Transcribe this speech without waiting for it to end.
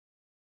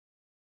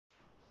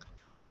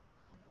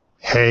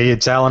Hey,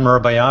 it's Alan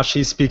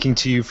Murabayashi speaking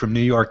to you from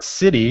New York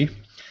City.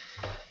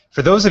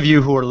 For those of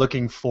you who are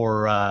looking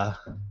for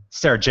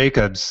Sarah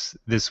Jacobs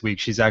this week,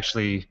 she's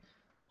actually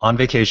on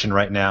vacation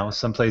right now,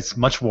 someplace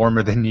much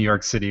warmer than New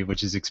York City,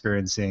 which is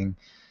experiencing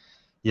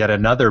yet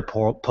another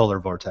polar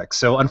vortex.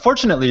 So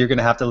unfortunately, you're going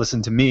to have to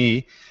listen to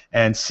me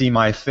and see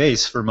my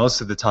face for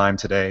most of the time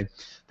today.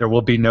 There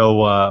will be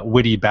no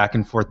witty back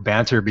and forth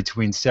banter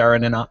between Sarah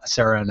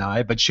and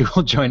I, but she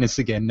will join us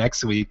again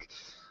next week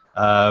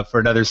for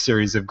another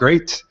series of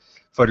great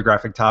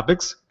photographic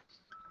topics.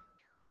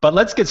 But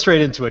let's get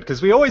straight into it,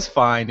 because we always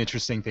find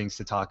interesting things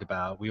to talk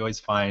about. We always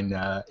find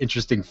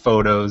interesting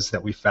photos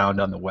that we found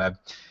on the web.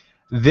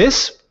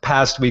 This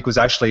past week was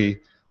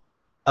actually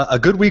a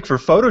good week for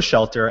Photo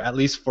Shelter, at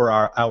least for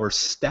our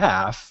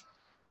staff.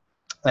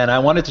 And I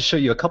wanted to show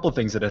you a couple of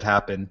things that had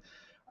happened.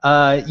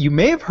 You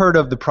may have heard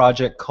of the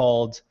project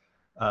called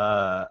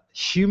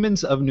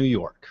Humans of New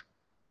York.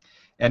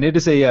 And it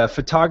is a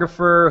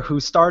photographer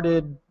who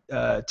started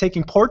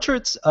taking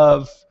portraits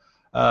of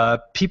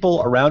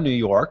people around New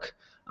York.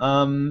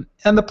 And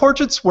the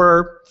portraits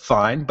were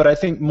fine, but I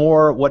think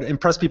what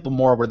impressed people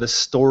more were the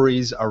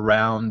stories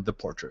around the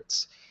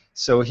portraits.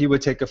 So he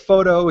would take a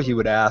photo, he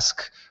would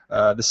ask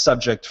the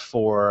subject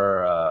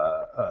for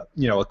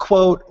a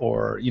quote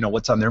or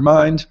what's on their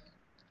mind.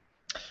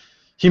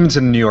 Humans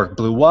in New York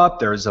blew up.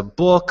 There's a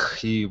book.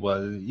 He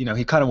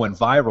kind of went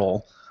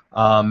viral.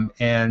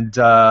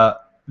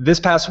 This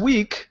past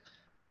week,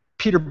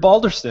 Peter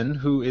Balderston,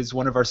 who is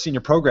one of our senior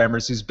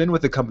programmers who's been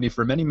with the company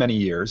for many, many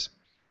years,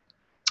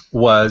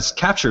 was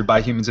captured by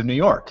Humans of New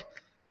York.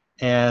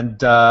 And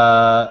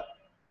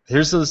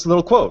here's this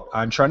little quote.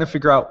 I'm trying to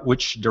figure out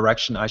which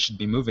direction I should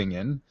be moving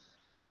in.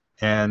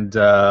 And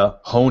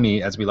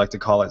Honey, as we like to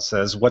call it,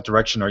 says, what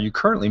direction are you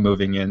currently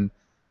moving in?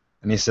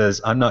 And he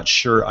says, I'm not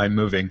sure I'm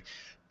moving.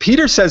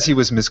 Peter says he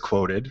was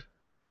misquoted.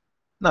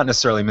 Not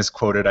necessarily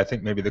misquoted. I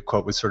think maybe the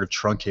quote was sort of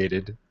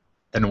truncated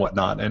and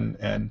whatnot.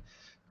 And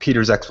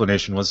Peter's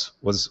explanation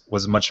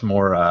was much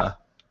more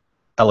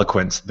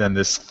eloquent than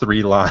this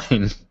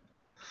three-line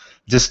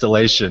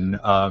distillation.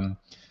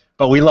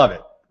 But we love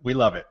it. We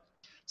love it.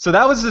 So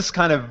that was this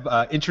kind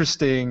of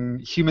interesting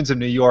Humans of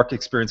New York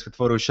experience with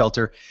Photo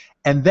Shelter.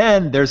 And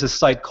then there's a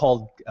site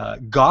called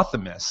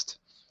Gothamist,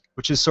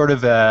 which is sort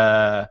of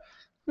I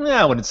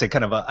wouldn't say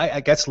kind of I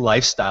guess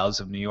lifestyles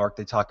of New York.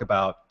 They talk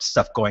about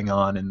stuff going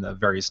on in the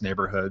various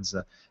neighborhoods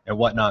and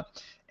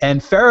whatnot. And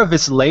Farah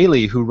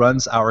Vislaily, who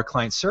runs our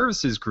client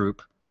services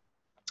group,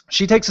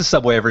 she takes the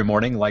subway every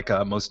morning like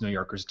most New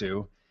Yorkers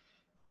do.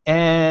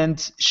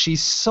 And she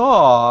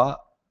saw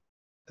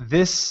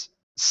this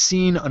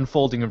scene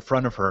unfolding in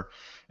front of her.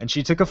 And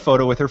she took a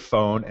photo with her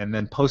phone and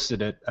then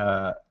posted it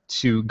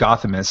to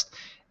Gothamist.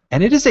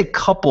 And it is a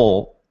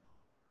couple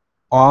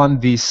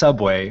on the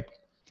subway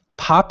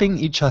popping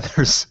each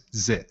other's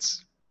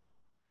zits.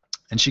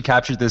 And she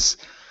captured this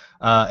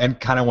and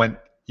kind of went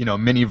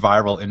mini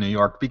viral in New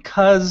York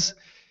because,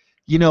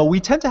 we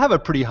tend to have a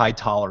pretty high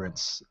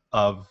tolerance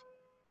of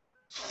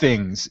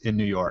things in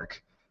New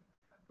York.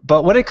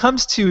 But when it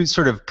comes to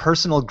sort of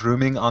personal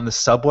grooming on the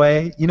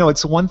subway,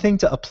 it's one thing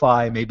to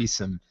apply maybe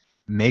some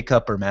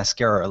makeup or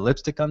mascara or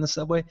lipstick on the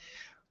subway.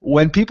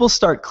 When people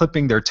start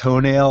clipping their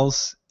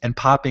toenails and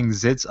popping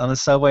zits on the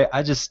subway,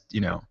 I just,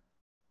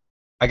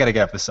 I got to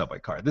get off the subway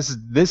car. This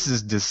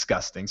is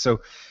disgusting. So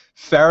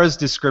Farah's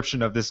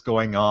description of this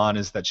going on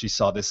is that she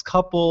saw this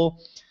couple,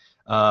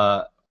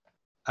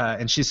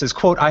 and she says,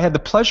 quote, I had the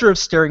pleasure of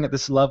staring at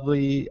this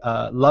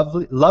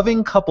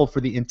loving couple for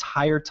the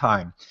entire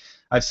time.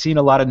 I've seen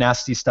a lot of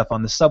nasty stuff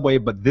on the subway,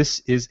 but this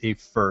is a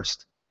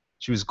first.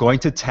 She was going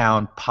to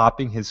town,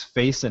 popping his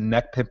face and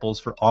neck pimples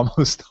for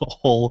almost the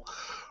whole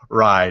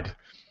ride.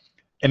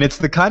 And it's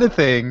the kind of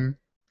thing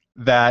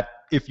that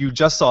if you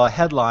just saw a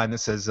headline that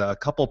says a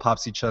couple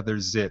pops each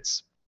other's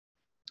zits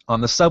on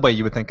the subway,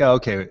 you would think, oh,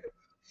 okay,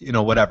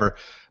 whatever.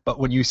 But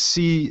when you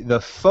see the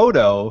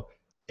photo,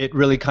 it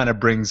really kind of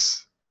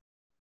brings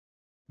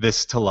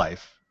this to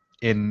life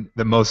in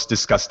the most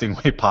disgusting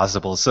way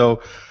possible.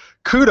 So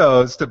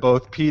kudos to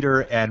both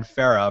Peter and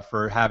Farah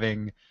for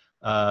having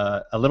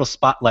a little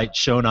spotlight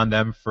shown on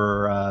them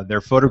for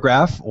their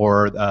photograph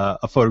or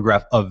a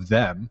photograph of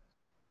them.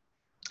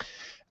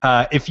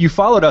 If you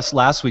followed us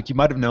last week, you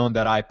might have known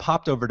that I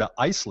popped over to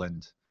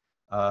Iceland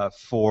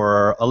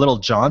for a little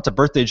jaunt, a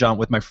birthday jaunt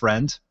with my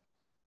friend,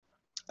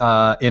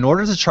 in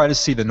order to try to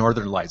see the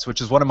Northern Lights,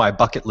 which is one of my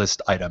bucket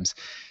list items.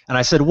 And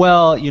I said,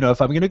 well,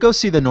 if I'm going to go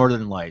see the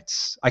Northern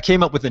Lights, I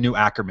came up with a new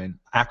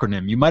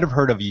acronym. You might have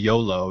heard of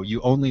YOLO, you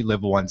only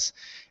live once.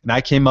 And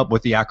I came up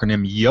with the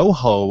acronym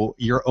YOHO,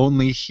 you're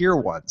only here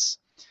once.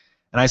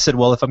 And I said,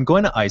 well, if I'm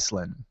going to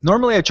Iceland,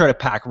 normally I try to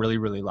pack really,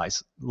 really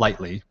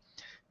lightly.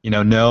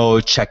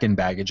 No check-in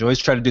baggage. Always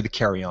try to do the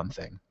carry-on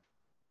thing.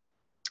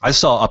 I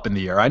saw up in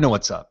the air. I know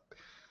what's up.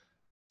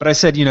 But I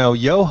said,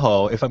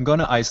 yo-ho, if I'm going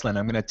to Iceland,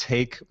 I'm going to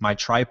take my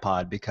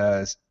tripod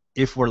because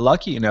if we're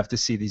lucky enough to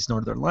see these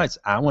Northern Lights,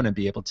 I want to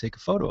be able to take a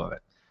photo of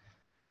it.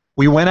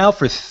 We went out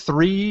for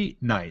 3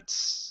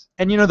 nights.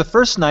 And the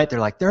first night, they're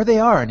like, there they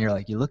are. And you're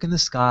like, you look in the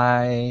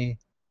sky,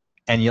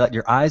 and you let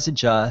your eyes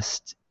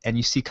adjust, and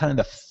you see kind of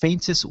the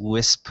faintest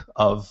wisp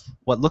of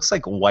what looks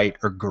like white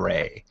or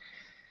gray.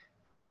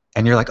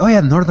 And you're like, oh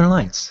yeah, the Northern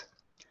Lights.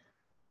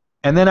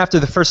 And then after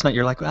the first night,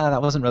 you're like, wow,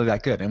 that wasn't really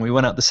that good. And we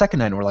went out the second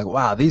night, and we're like,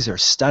 wow, these are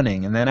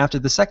stunning. And then after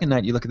the second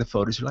night, you look at the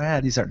photos, you're like,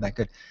 ah, these aren't that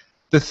good.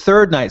 The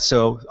third night,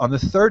 so on the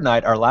third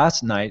night, our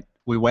last night,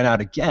 we went out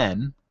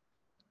again,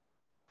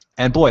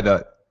 and boy,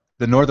 the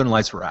Northern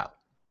Lights were out.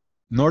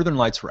 Northern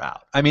Lights were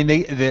out. I mean,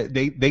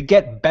 they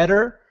get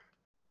better,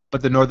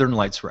 but the Northern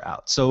Lights were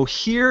out. So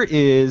here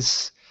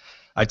is,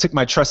 I took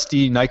my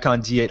trusty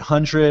Nikon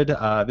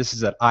D800. This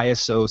is at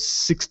ISO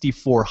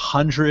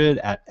 6400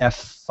 at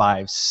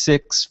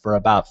f/5.6 for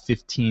about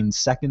 15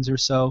 seconds or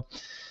so.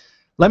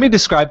 Let me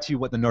describe to you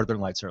what the Northern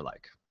Lights are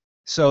like.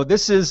 So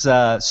this is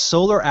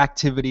solar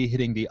activity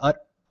hitting the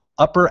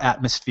upper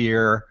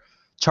atmosphere.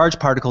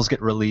 Charged particles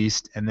get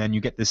released, and then you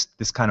get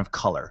this kind of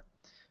color.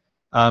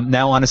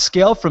 Now, on a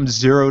scale from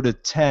 0 to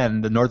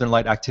 10, the Northern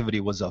Light activity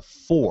was a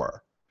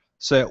 4.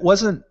 So it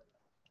wasn't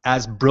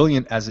as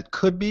brilliant as it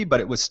could be, but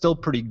it was still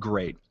pretty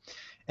great.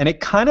 And it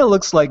kind of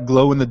looks like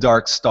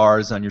glow-in-the-dark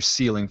stars on your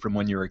ceiling from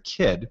when you were a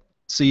kid.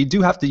 So you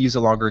do have to use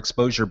a longer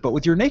exposure. But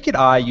with your naked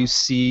eye, you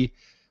see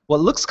what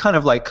looks kind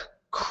of like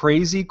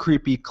crazy,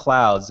 creepy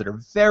clouds that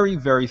are very,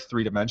 very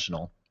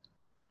three-dimensional.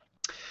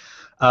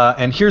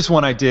 And here's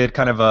one I did,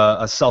 kind of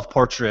a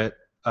self-portrait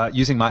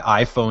using my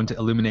iPhone to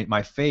illuminate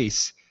my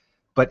face.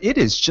 But it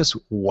is just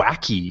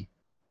wacky,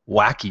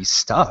 wacky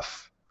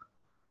stuff.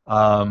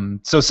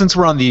 So since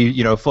we're on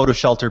the photo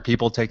shelter,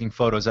 people taking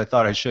photos, I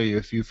thought I'd show you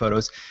a few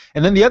photos.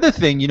 And then the other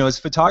thing, as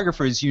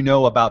photographers, you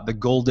know about the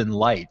golden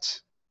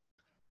light,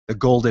 the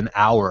golden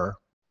hour,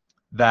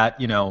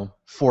 that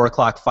 4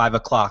 o'clock, 5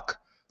 o'clock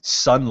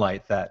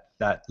sunlight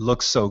that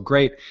looks so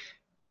great.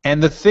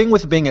 And the thing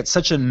with being at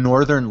such a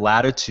northern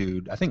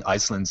latitude, I think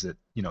Iceland's at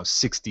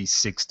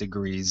 66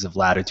 degrees of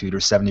latitude or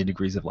 70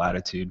 degrees of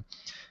latitude.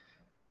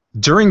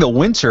 During the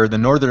winter, the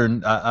northern,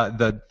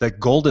 the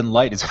golden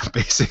light is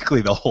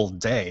basically the whole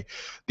day,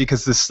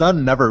 because the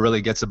sun never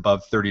really gets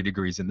above 30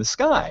 degrees in the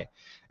sky.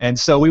 And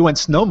so we went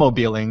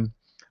snowmobiling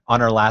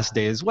on our last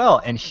day as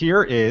well. And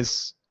here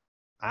is,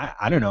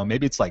 I don't know,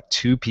 maybe it's like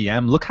 2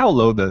 p.m. Look how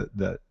low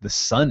the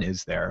sun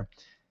is there.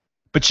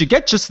 But you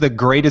get just the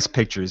greatest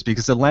pictures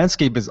because the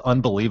landscape is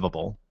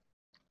unbelievable.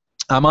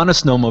 I'm on a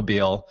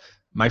snowmobile.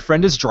 My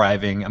friend is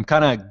driving. I'm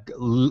kind of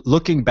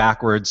looking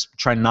backwards,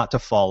 trying not to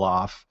fall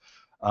off.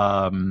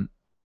 And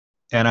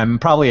I'm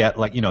probably at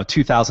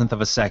 2,000th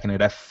of a second at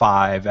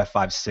f5,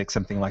 f5.6,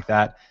 something like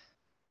that.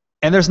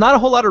 And there's not a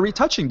whole lot of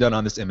retouching done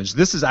on this image.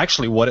 This is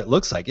actually what it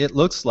looks like. It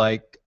looks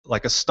like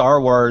a Star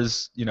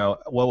Wars,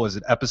 what was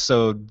it,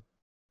 episode,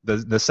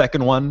 the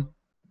second one,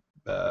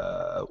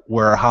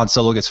 where Han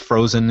Solo gets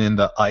frozen in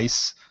the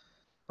ice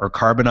or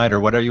carbonite or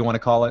whatever you want to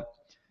call it.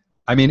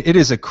 I mean, it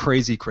is a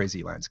crazy,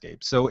 crazy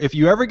landscape. So if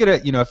you ever get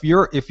if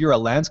you're a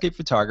landscape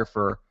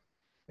photographer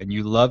and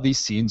you love these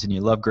scenes and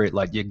you love great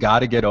light, you got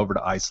to get over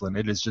to Iceland.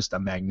 It is just a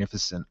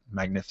magnificent,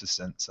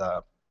 magnificent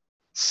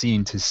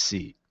scene to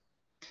see.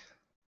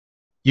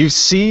 You've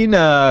seen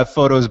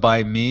photos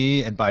by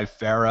me and by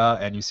Farah,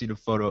 and you've seen a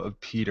photo of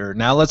Peter.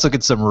 Now let's look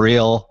at some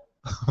real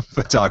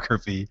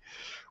photography.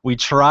 We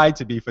try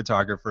to be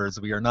photographers.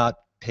 We are not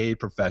paid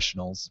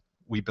professionals.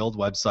 We build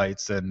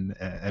websites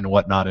and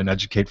whatnot and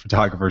educate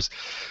photographers.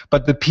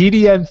 But the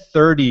PDN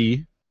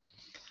 30,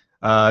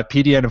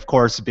 PDN, of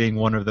course, being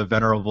one of the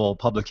venerable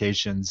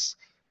publications,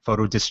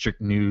 Photo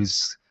District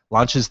News,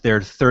 launches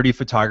their 30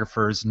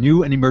 photographers,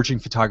 new and emerging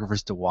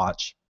photographers to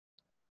watch.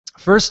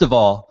 First of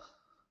all,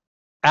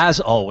 as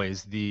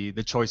always, the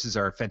choices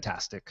are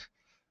fantastic.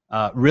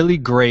 Really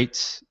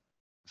great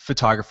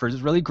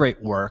photographers, really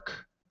great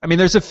work. I mean,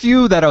 there's a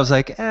few that I was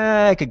like,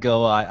 I could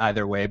go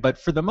either way. But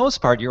for the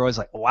most part, you're always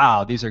like,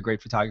 wow, these are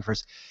great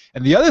photographers.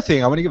 And the other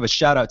thing, I want to give a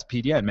shout out to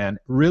PDN, man.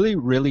 Really,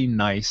 really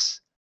nice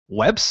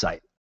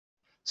website.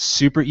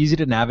 Super easy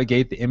to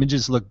navigate. The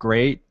images look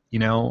great.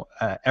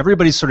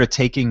 Everybody's sort of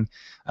taking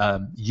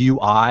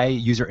UI,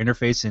 user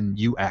interface, and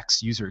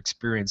UX, user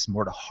experience,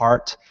 more to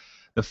heart.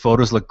 The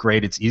photos look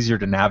great. It's easier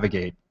to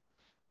navigate.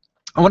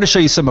 I want to show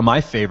you some of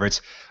my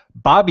favorites.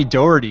 Bobby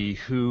Doherty,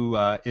 who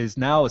is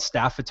now a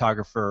staff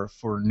photographer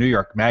for New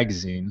York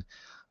Magazine.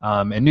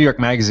 And New York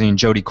Magazine,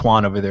 Jody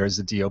Kwan over there is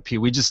the DOP.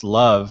 We just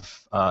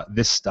love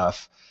this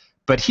stuff.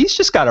 But he's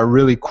just got a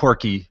really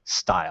quirky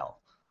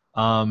style.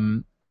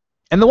 And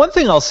the one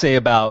thing I'll say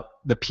about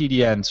the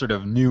PDN sort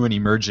of new and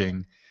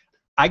emerging,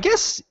 I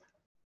guess,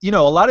 a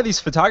lot of these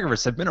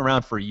photographers have been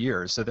around for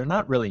years, so they're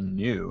not really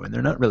new and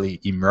they're not really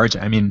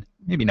emerging. I mean,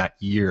 maybe not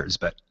years,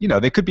 but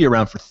they could be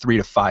around for 3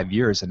 to 5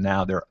 years, and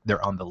now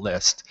they're on the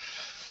list.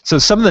 So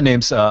some of the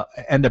names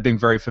end up being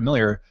very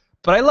familiar.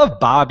 But I love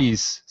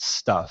Bobby's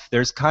stuff.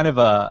 There's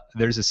a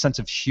sense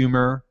of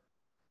humor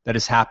that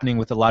is happening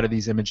with a lot of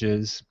these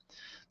images.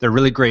 They're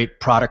really great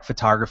product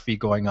photography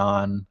going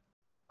on.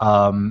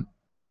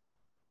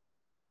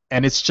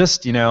 And it's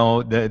just,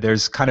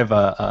 there's kind of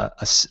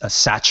a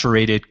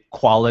saturated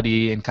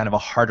quality and kind of a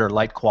harder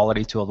light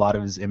quality to a lot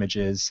of his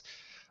images.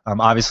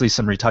 Obviously,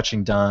 some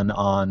retouching done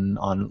on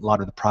a lot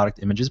of the product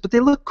images, but they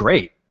look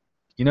great.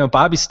 You know,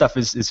 Bobby's stuff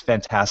is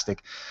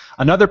fantastic.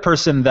 Another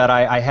person that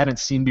I hadn't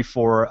seen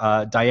before,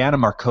 Diana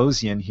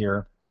Markosian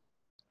here,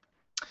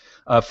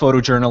 a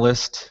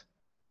photojournalist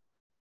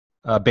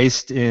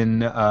based in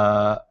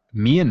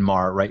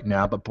Myanmar right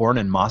now, but born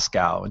in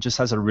Moscow, and just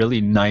has a really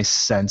nice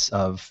sense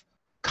of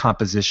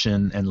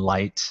composition and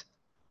light.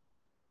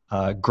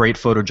 Great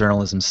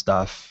photojournalism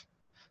stuff.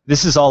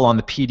 This is all on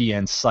the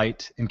PDN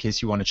site in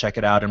case you want to check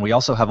it out, and we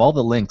also have all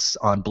the links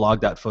on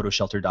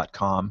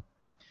blog.photoshelter.com.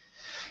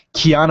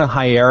 Kiana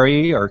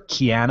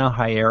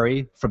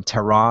Hayeri from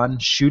Tehran,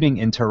 shooting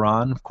in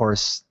Tehran, of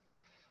course.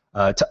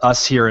 To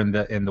us here in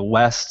the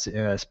West,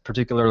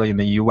 particularly in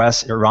the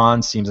U.S.,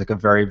 Iran seems like a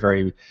very,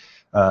 very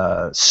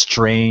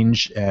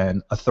strange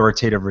and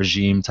authoritative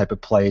regime type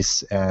of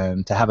place,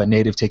 and to have a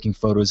native taking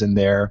photos in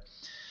there,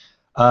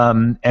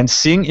 and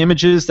seeing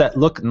images that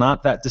look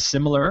not that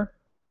dissimilar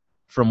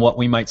from what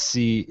we might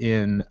see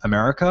in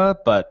America,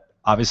 but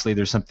obviously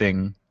there's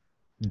something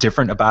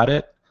different about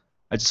it.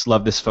 I just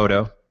love this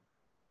photo.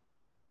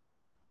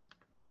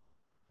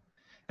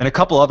 And a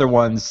couple other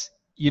ones.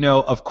 You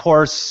know, of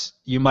course,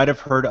 you might have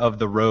heard of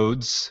the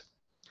Rhodes,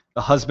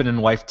 the husband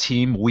and wife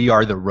team. We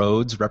Are the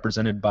Rhodes,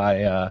 represented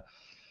by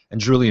and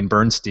Julian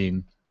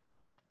Bernstein.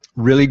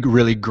 Really,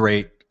 really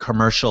great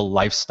commercial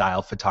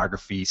lifestyle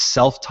photography,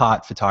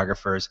 self-taught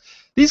photographers.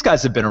 These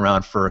guys have been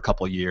around for a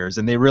couple years,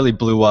 and they really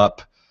blew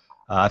up.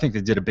 I think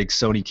they did a big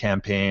Sony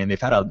campaign.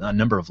 They've had a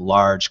number of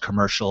large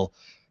commercial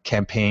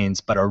campaigns,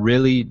 but a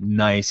really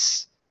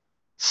nice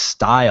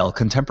style,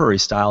 contemporary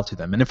style to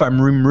them. And if I'm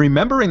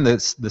remembering the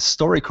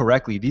story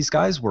correctly, these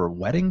guys were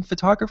wedding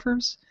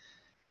photographers,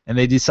 and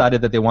they decided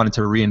that they wanted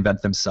to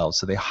reinvent themselves.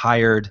 So they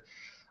hired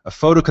a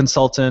photo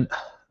consultant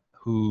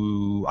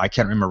who, I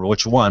can't remember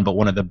which one, but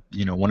one of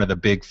the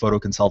big photo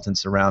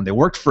consultants around. They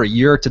worked for a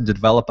year to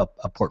develop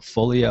a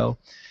portfolio,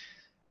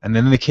 and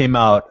then they came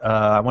out,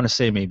 I want to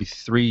say maybe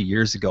 3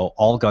 years ago,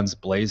 all guns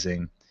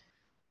blazing.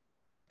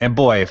 And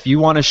boy, if you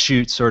want to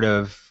shoot sort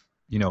of,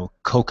 you know,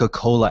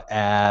 Coca-Cola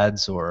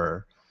ads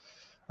or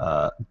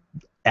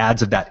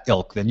ads of that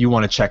ilk, then you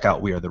want to check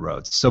out We Are the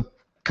Rhodes. So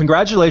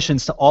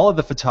congratulations to all of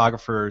the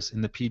photographers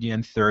in the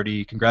PDN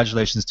 30.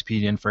 Congratulations to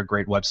PDN for a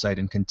great website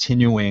and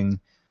continuing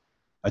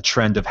a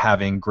trend of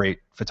having great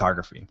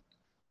photography.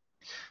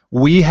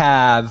 We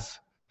have,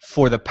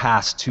 for the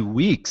past 2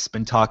 weeks,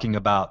 been talking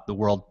about the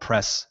World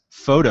Press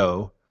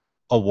Photo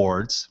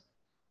Awards.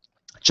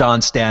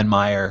 John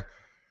Stanmeyer,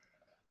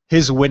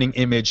 his winning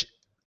image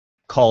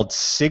called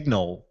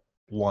Signal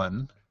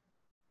won,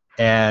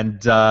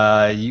 and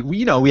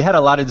we had a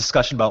lot of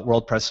discussion about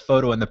World Press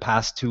Photo in the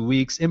past 2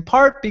 weeks, in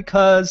part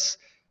because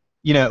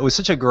it was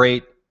such a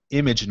great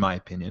image, in my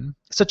opinion,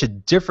 such a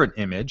different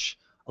image.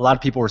 A lot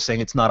of people were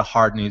saying it's not a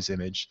hard news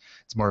image,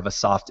 it's more of a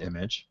soft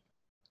image.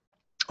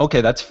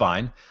 Okay, that's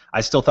fine.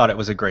 I still thought it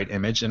was a great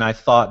image, and I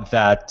thought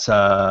that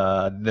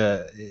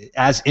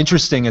as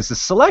interesting as the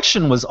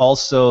selection was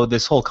also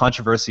this whole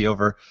controversy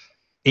over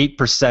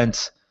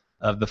 8%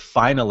 of the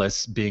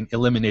finalists being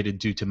eliminated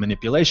due to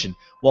manipulation.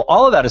 Well,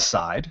 all of that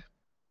aside,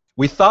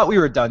 we thought we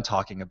were done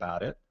talking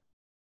about it,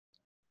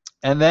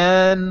 and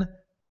then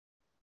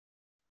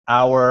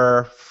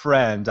our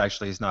friend,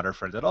 actually he's not our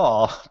friend at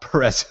all,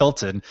 Perez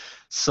Hilton,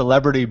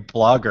 celebrity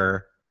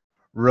blogger,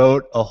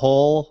 wrote a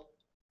whole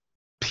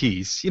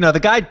piece. The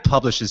guy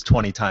publishes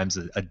 20 times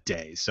a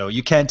day, so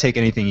you can't take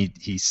anything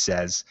he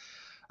says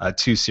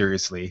too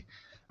seriously.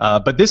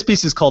 But this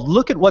piece is called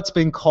 "Look at What's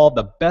Been Called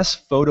the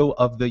Best Photo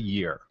of the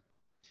Year."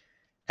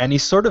 And he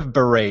sort of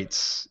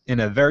berates in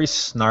a very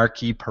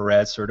snarky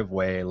Perez sort of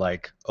way,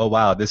 like, oh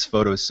wow, this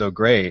photo is so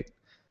great.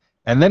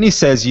 And then he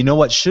says, you know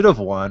what should have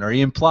won, or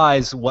he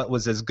implies what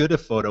was as good a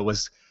photo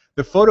was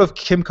the photo of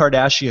Kim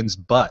Kardashian's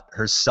butt,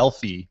 her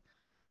selfie.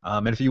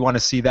 And if you want to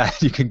see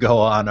that, you can go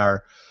on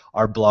our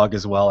blog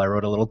as well. I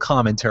wrote a little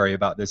commentary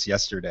about this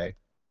yesterday.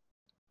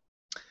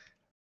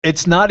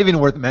 It's not even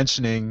worth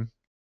mentioning,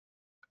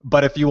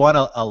 but if you want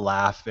to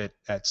laugh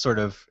at sort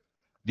of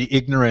the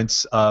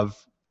ignorance of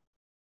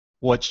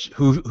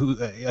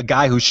a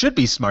guy who should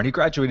be smart. He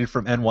graduated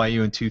from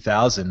NYU in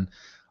 2000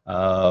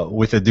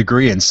 with a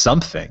degree in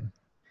something.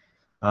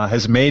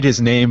 Has made his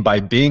name by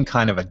being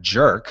kind of a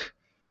jerk,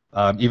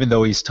 even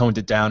though he's toned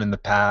it down in the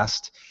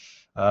past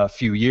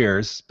few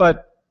years.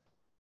 But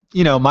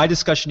my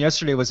discussion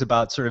yesterday was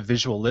about sort of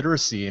visual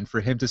literacy, and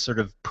for him to sort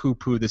of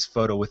poo-poo this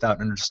photo without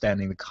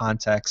understanding the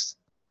context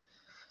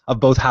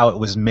of both how it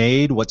was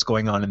made, what's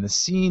going on in the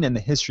scene, and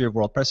the history of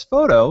World Press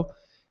Photo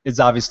is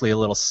obviously a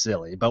little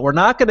silly. But we're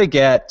not going to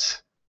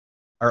get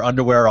our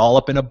underwear all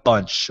up in a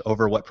bunch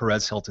over what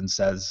Perez Hilton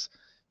says.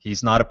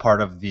 He's not a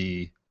part of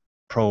the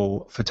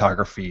pro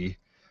photography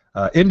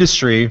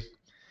industry,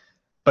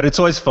 but it's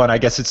always fun. I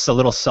guess it's a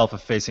little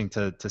self-effacing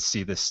to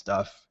see this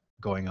stuff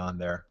going on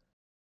there.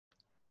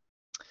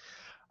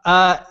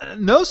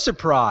 No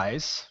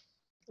surprise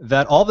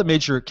that all the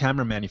major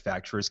camera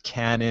manufacturers,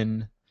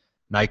 Canon,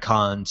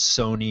 Nikon,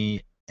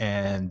 Sony,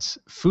 and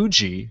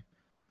Fuji,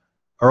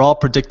 are all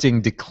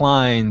predicting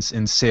declines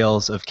in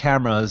sales of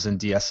cameras and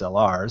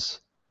DSLRs,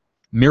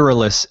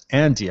 mirrorless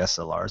and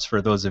DSLRs,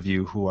 for those of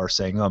you who are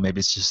saying, oh, maybe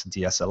it's just a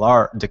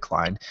DSLR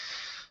decline.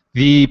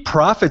 The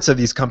profits of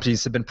these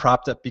companies have been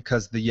propped up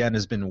because the yen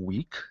has been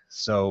weak,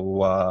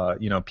 so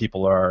you know,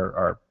 people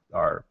are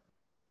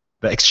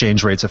the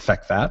exchange rates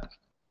affect that.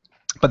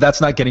 But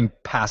that's not getting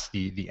past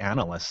the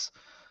analysts,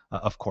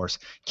 of course.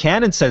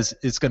 Canon says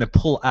it's going to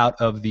pull out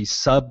of the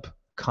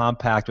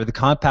subcompact or the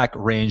compact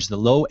range, the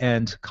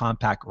low-end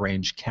compact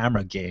range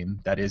camera game.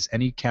 That is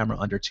any camera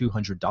under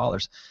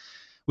 $200,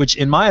 which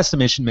in my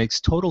estimation makes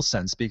total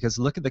sense because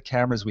look at the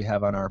cameras we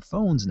have on our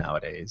phones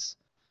nowadays.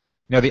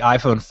 You know, the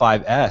iPhone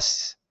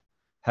 5S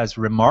has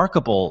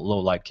remarkable low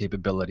light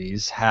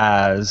capabilities,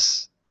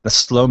 has the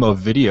slow-mo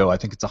video. I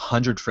think it's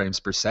 100 frames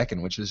per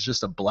second, which is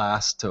just a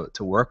blast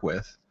to work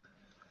with.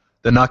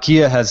 The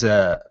Nokia has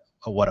a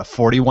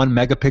 41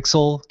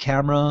 megapixel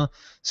camera.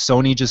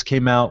 Sony just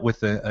came out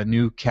with a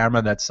new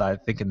camera that's, I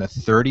think, in the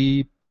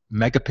 30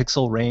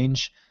 megapixel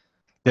range.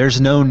 There's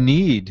no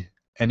need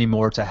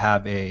anymore to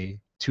have a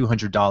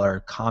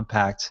 $200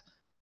 compact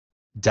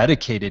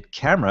dedicated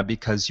camera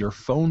because your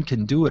phone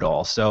can do it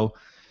all. So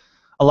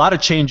a lot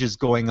of changes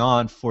going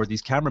on for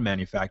these camera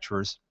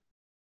manufacturers.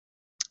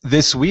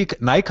 This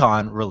week,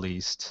 Nikon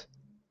released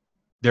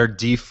their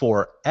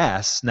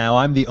D4S. Now,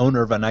 I'm the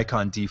owner of a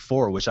Nikon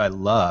D4, which I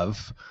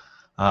love.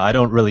 I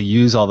don't really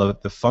use all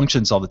the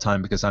functions all the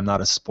time because I'm not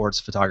a sports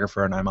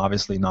photographer and I'm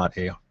obviously not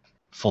a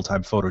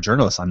full-time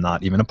photojournalist. I'm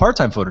not even a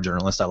part-time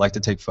photojournalist. I like to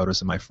take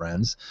photos of my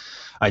friends.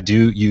 I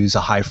do use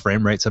a high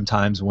frame rate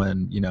sometimes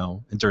when, you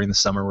know, during the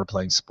summer we're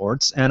playing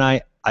sports, and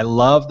I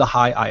love the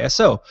high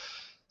ISO.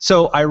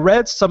 So I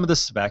read some of the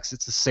specs.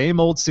 It's the same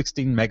old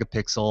 16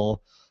 megapixel.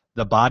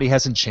 The body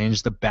hasn't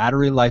changed. The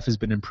battery life has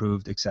been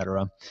improved,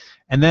 etc.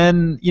 And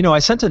then, you know, I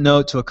sent a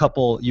note to a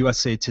couple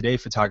USA Today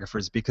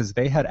photographers because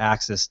they had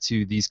access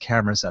to these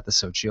cameras at the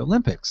Sochi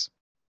Olympics.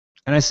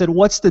 And I said,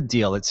 what's the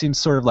deal? It seems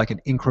sort of like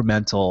an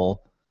incremental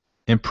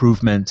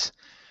improvement.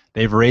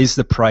 They've raised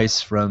the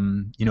price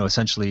from, you know,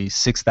 essentially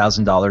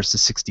 $6,000 to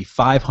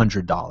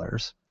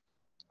 $6,500.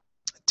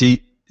 Do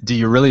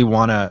you really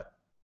want to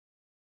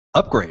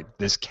upgrade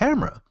this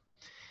camera?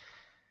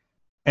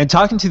 And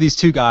talking to these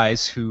two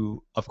guys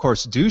who, of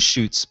course, do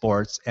shoot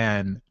sports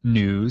and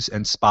news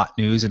and spot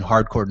news and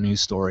hardcore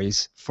news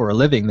stories for a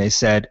living, they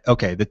said,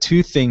 okay, the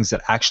two things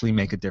that actually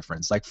make a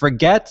difference, like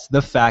forget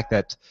the fact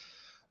that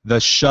the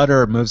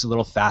shutter moves a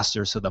little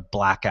faster so the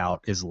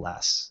blackout is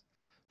less.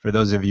 For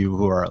those of you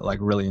who are like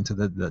really into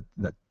the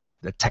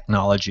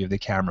technology of the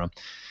camera,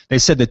 they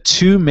said the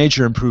two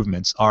major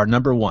improvements are,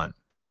 number one,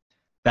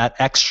 that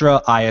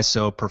extra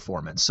ISO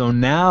performance. So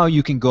now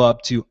you can go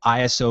up to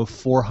ISO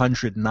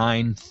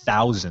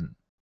 409,000,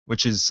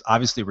 which is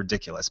obviously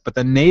ridiculous. But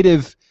the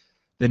native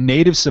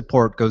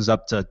support goes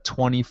up to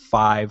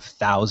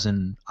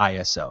 25,000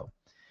 ISO.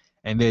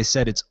 And they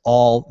said it's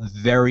all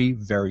very,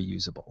 very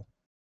usable.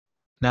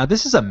 Now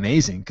this is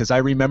amazing because I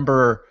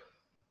remember,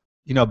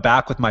 you know,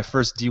 back with my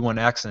first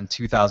D1X in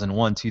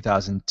 2001,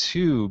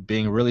 2002,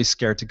 being really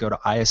scared to go to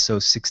ISO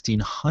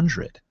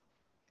 1600.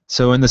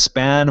 So in the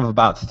span of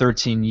about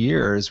 13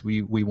 years,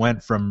 we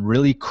went from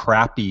really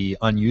crappy,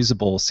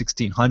 unusable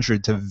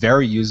 1600 to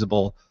very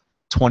usable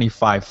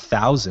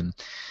 25,000.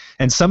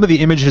 And some of the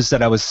images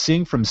that I was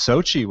seeing from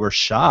Sochi were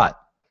shot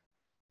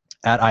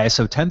at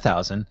ISO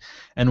 10,000.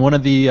 And one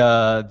of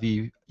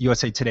the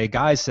USA Today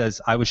guys says,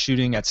 I was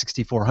shooting at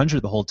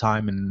 6400 the whole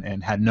time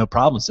and had no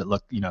problems. It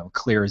looked, you know,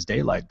 clear as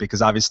daylight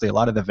because obviously a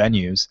lot of the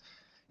venues,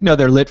 you know,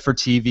 they're lit for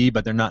TV,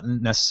 but they're not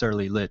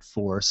necessarily lit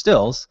for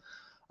stills.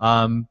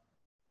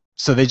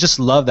 So they just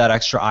love that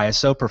extra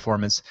ISO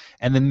performance.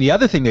 And then the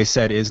other thing they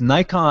said is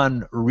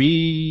Nikon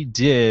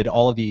redid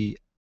all of the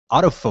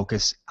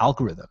autofocus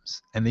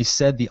algorithms, and they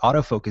said the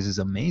autofocus is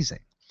amazing.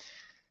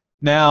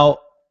 Now,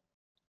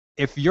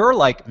 if you're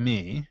like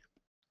me,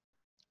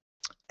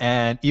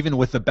 and even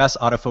with the best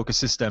autofocus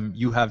system,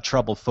 you have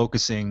trouble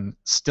focusing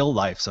still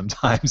life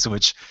sometimes,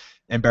 which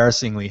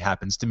embarrassingly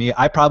happens to me,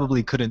 I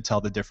probably couldn't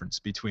tell the difference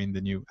between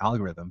the new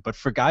algorithm. But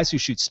for guys who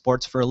shoot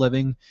sports for a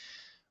living,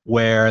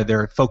 where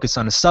they're focused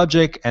on a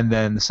subject and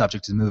then the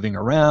subject is moving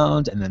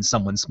around and then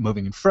someone's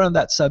moving in front of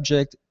that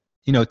subject,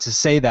 you know, to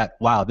say that,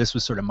 wow, this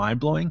was sort of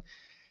mind-blowing,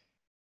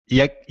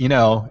 yet, you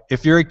know,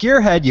 if you're a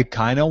gearhead, you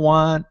kind of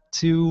want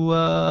to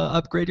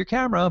upgrade your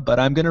camera,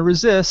 but I'm going to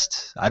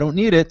resist. I don't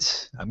need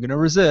it. I'm going to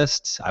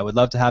resist. I would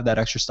love to have that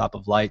extra stop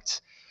of light,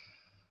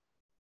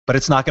 but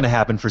it's not going to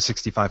happen for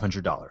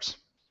 $6,500.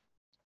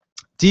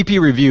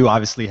 DP Review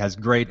obviously has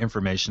great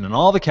information on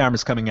all the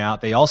cameras coming out.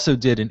 They also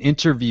did an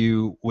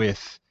interview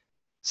with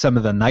some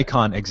of the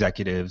Nikon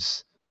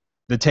executives,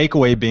 the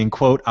takeaway being,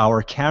 quote,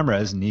 our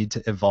cameras need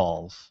to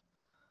evolve.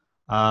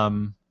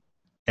 And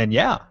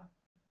yeah,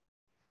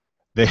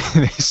 they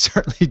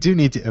certainly do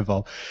need to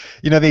evolve.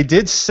 You know, they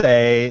did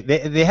say,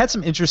 they had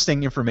some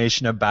interesting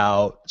information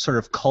about sort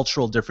of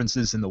cultural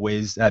differences in the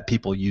ways that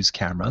people use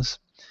cameras.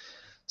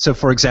 So,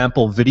 for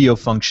example, video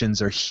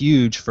functions are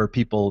huge for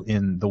people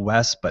in the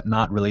West, but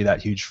not really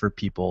that huge for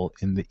people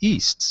in the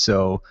East.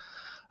 So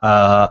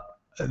Uh,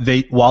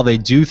 while they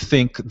do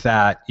think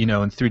that, you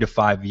know, in 3 to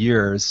 5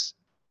 years,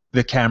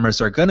 the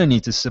cameras are going to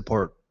need to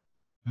support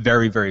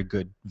very, very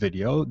good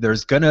video.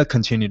 There's going to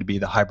continue to be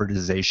the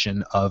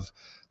hybridization of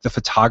the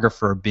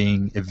photographer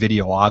being a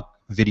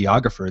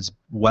videographer as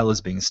well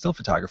as being a still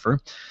photographer,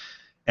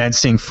 and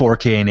seeing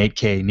 4K and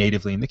 8K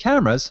natively in the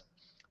cameras.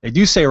 They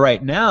do say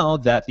right now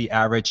that the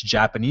average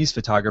Japanese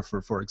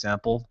photographer, for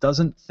example,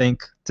 doesn't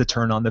think to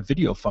turn on the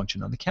video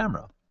function on the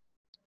camera.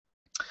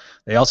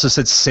 They also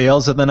said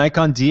sales of the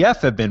Nikon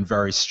DF have been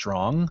very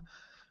strong,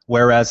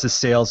 whereas the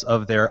sales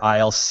of their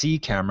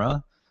ILC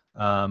camera,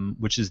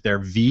 which is their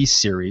V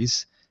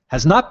series,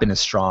 has not been as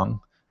strong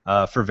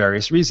for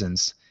various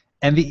reasons.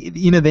 And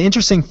the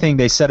interesting thing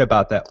they said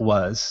about that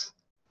was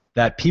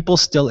that people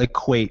still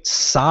equate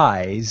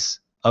size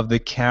of the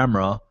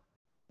camera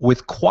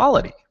with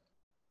quality.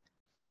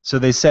 So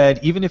they said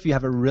even if you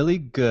have a really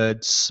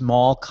good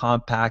small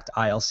compact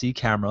ILC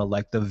camera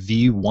like the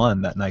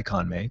V1 that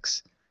Nikon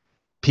makes,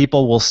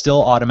 people will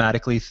still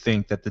automatically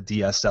think that the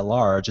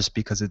DSLR, just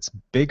because it's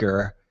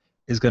bigger,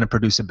 is going to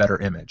produce a better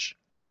image.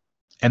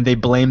 And they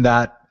blame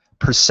that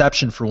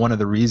perception for one of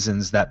the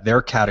reasons that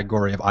their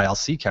category of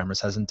ILC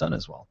cameras hasn't done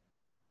as well.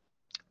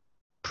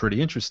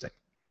 Pretty interesting.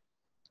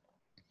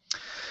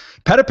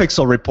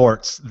 Petapixel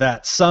reports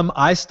that some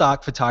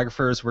iStock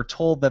photographers were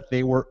told that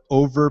they were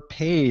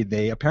overpaid.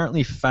 They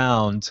apparently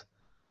found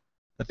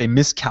that they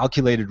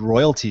miscalculated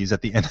royalties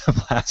at the end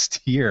of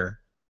last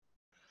year.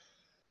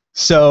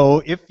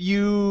 So if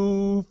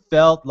you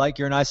felt like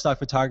you're an iStock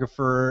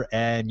photographer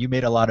and you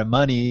made a lot of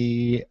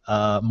money,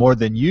 more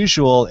than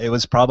usual, it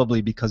was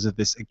probably because of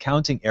this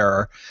accounting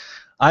error.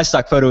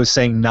 iStock Photo is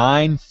saying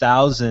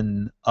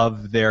 9,000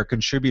 of their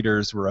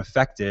contributors were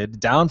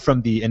affected, down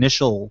from the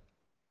initial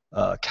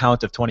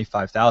count of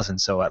 25,000,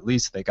 so at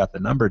least they got the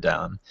number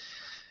down.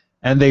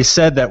 And they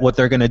said that what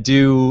they're going to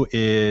do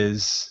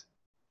is,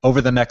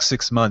 over the next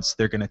 6 months,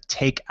 they're going to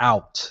take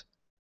out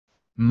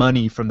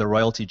money from the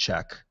royalty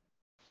check.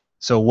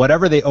 So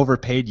whatever they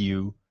overpaid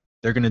you,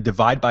 they're going to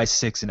divide by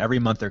 6, and every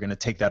month they're going to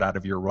take that out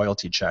of your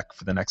royalty check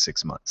for the next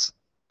 6 months.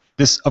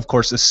 This, of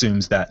course,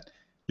 assumes that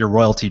your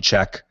royalty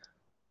check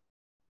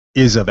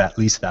is of at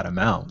least that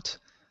amount.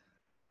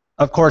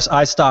 Of course,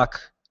 iStock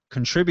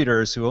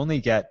contributors who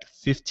only get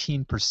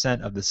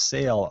 15% of the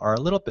sale are a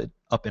little bit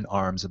up in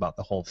arms about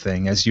the whole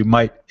thing, as you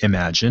might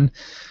imagine.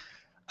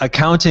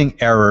 Accounting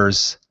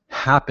errors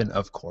happen,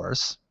 of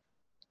course.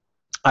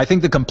 I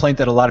think the complaint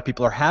that a lot of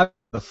people are having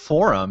on the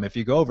forum, if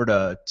you go over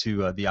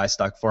to the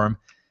iStock forum,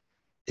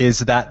 is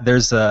that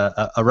there's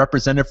a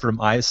representative from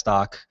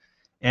iStock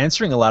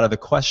answering a lot of the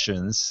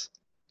questions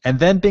and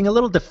then being a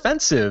little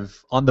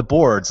defensive on the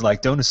boards,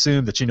 like, don't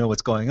assume that you know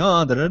what's going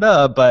on,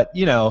 but,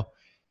 you know,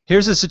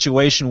 here's a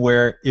situation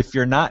where if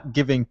you're not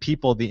giving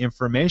people the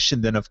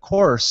information, then of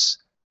course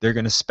they're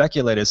going to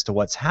speculate as to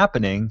what's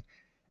happening,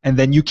 and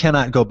then you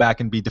cannot go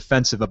back and be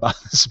defensive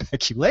about the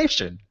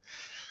speculation.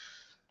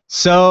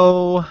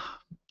 So,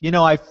 you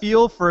know, I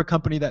feel for a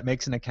company that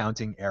makes an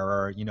accounting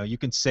error. You know, you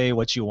can say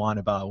what you want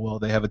about, well,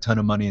 they have a ton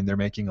of money and they're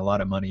making a lot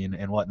of money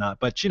and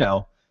whatnot, but, you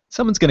know,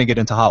 someone's going to get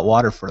into hot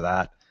water for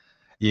that.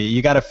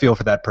 You got to feel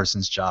for that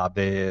person's job.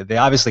 They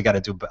obviously got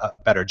to do a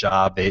better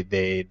job.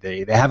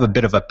 They have a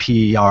bit of a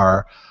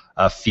PR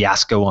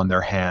fiasco on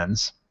their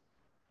hands.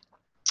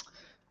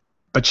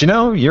 But you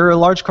know, you're a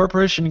large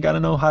corporation. You got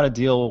to know how to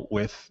deal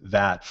with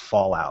that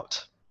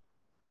fallout.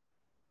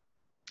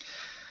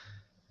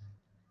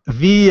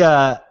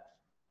 The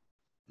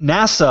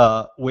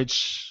NASA,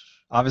 which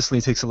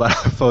obviously takes a lot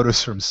of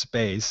photos from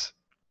space,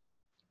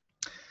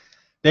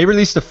 they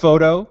released a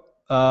photo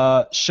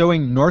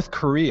showing North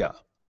Korea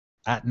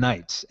at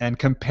night and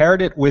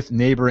compared it with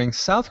neighboring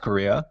South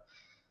Korea.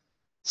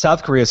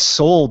 South Korea's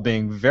Seoul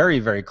being very,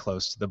 very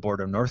close to the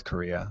border of North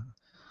Korea.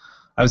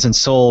 I was in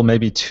Seoul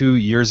maybe 2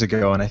 years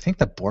ago, and I think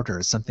the border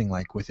is something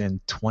like within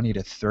 20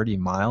 to 30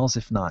 miles,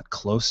 if not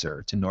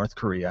closer, to North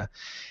Korea.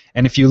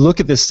 And if you look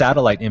at this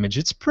satellite image,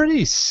 it's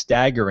pretty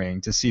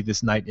staggering to see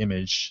this night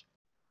image,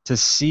 to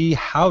see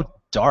how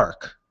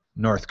dark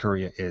North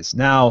Korea is.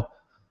 Now,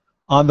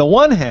 on the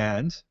one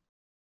hand,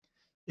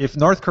 if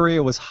North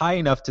Korea was high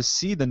enough to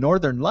see the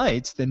northern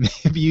lights, then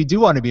maybe you do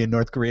want to be in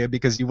North Korea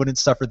because you wouldn't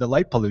suffer the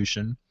light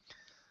pollution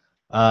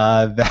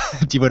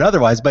that you would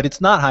otherwise, but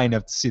it's not high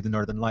enough to see the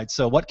northern lights.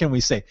 So what can we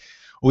say?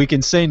 We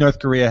can say North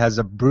Korea has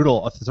a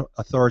brutal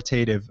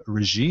authoritative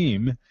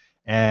regime,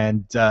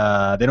 and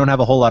they don't have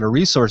a whole lot of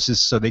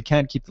resources, so they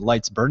can't keep the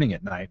lights burning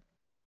at night.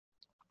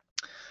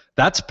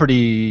 That's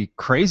pretty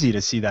crazy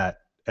to see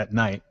that at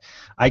night.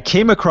 I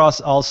came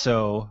across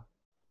also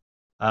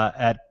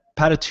at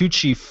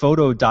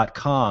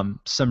patitucciPhoto.com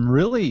some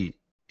really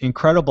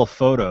incredible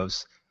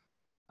photos.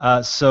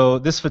 So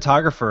this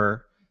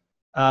photographer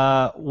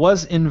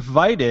was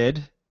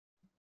invited,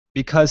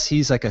 because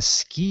he's like a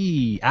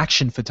ski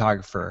action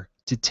photographer,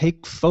 to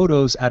take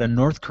photos at a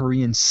North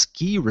Korean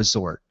ski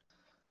resort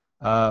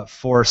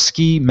for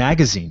Ski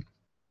Magazine.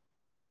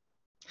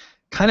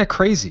 Kind of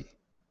crazy.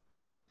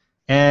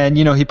 And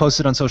he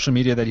posted on social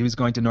media that he was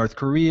going to North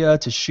Korea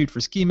to shoot for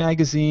Ski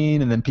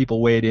Magazine, and then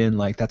people weighed in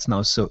like, that's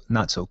not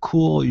so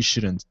cool. You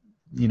shouldn't,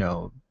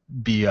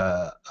 be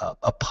a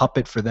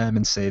puppet for them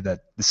and say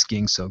that the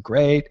skiing's so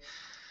great.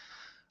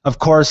 Of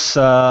course,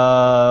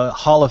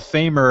 Hall of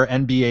Famer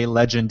NBA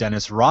legend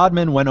Dennis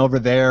Rodman went over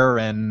there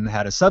and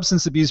had a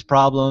substance abuse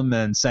problem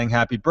and sang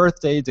happy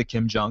birthday to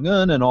Kim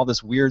Jong-un and all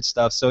this weird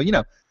stuff. So,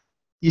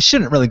 you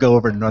shouldn't really go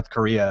over to North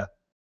Korea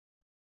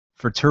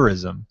for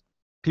tourism.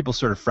 People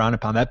sort of frown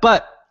upon that.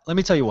 But let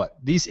me tell you what,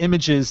 these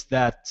images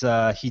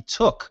that he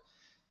took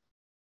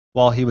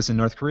while he was in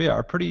North Korea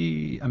are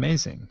pretty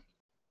amazing.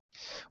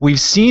 We've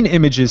seen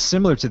images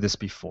similar to this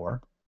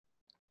before.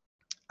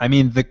 I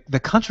mean, the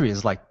country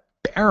is like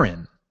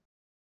barren.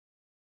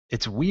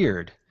 It's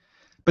weird.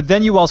 But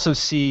then you also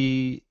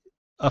see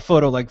a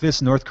photo like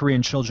this, North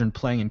Korean children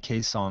playing in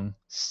Kaesong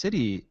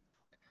City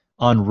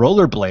on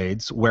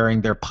rollerblades,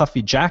 wearing their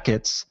puffy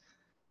jackets.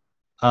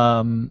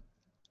 And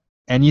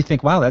you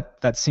think, wow,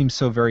 that seems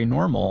so very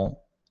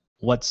normal.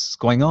 What's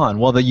going on?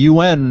 Well, the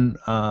UN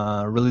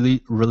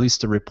really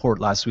released a report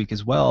last week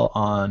as well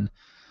on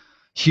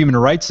human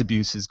rights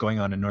abuses going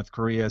on in North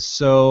Korea.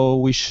 So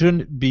we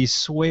shouldn't be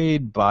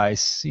swayed by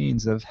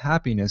scenes of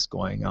happiness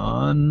going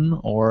on,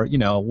 or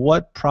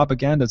what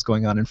propaganda is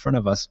going on in front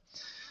of us.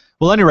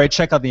 Well, anyway,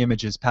 check out the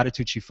images,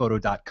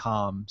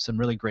 patitucciPhoto.com. Some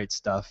really great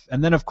stuff.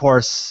 And then, of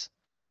course,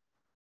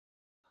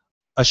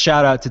 a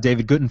shout out to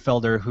David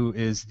Guttenfelder, who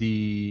is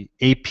the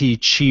AP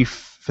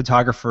chief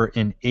photographer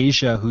in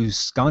Asia,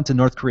 who's gone to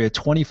North Korea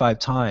 25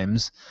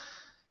 times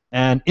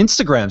and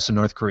Instagrams to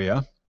North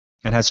Korea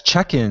and has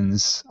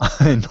check-ins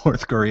in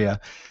North Korea.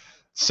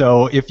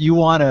 So if you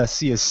want to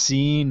see a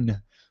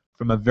scene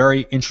from a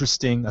very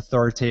interesting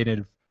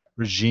authoritative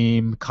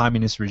regime,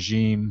 communist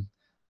regime,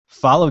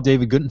 follow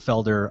David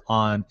Guttenfelder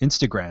on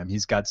Instagram.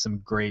 He's got some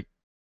great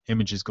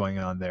images going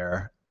on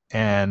there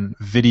and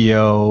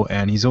video,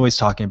 and he's always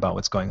talking about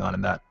what's going on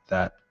in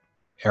that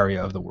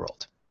area of the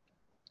world.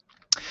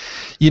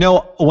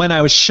 When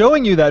I was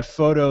showing you that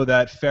photo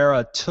that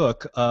Farah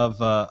took of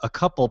a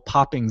couple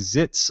popping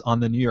zits on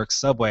the New York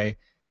subway,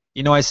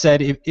 I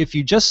said if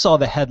you just saw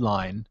the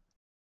headline,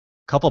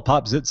 couple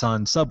pop zits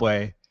on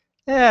subway,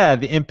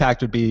 the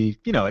impact would be,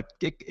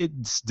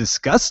 it's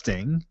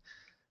disgusting,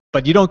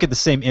 but you don't get the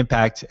same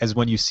impact as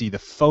when you see the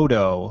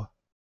photo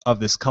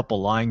of this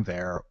couple lying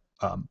there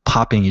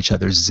popping each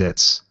other's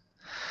zits.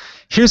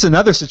 Here's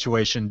another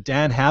situation.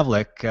 Dan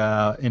Havlick,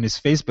 in his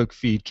Facebook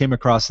feed, came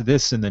across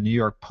this in the New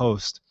York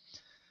Post.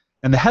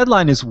 And the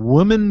headline is,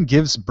 "Woman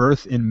Gives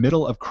Birth in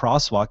Middle of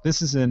Crosswalk."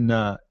 This is in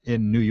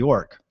New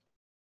York.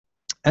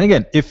 And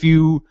again, if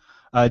you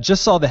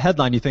just saw the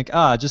headline, you think,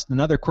 just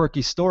another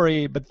quirky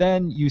story. But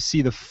then you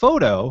see the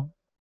photo,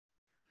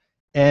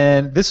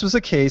 and this was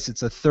a case.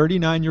 It's a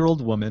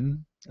 39-year-old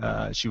woman.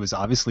 She was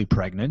obviously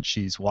pregnant.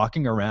 She's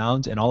walking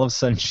around, and all of a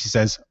sudden she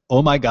says,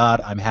 "Oh my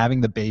God, I'm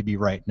having the baby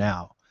right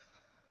now."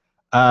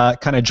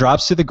 Kind of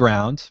drops to the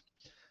ground.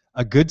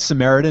 A good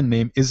Samaritan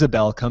named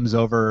Isabel comes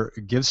over,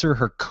 gives her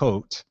her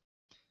coat,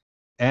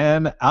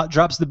 and out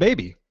drops the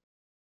baby.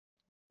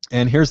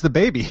 And here's the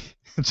baby.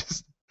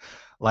 Just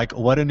like,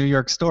 what a New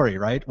York story,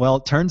 right? Well,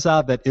 it turns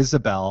out that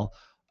Isabel,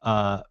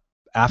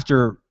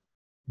 after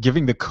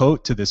giving the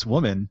coat to this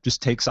woman,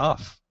 just takes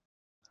off.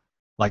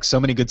 Like so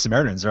many good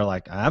Samaritans, they're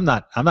like, I'm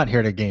not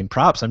here to gain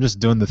props. I'm just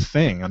doing the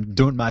thing. I'm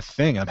doing my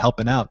thing. I'm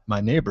helping out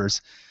my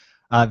neighbors.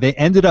 They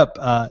ended up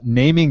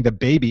naming the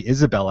baby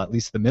Isabel, at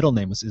least the middle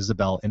name was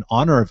Isabel, in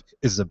honor of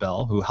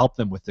Isabel, who helped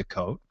them with the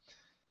coat.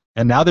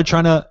 And now they're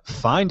trying to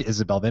find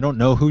Isabel. They don't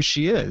know who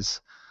she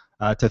is,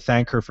 to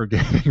thank her for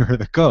giving her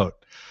the coat.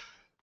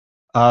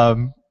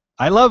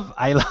 I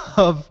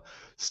love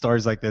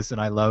stories like this, and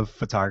I love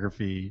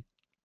photography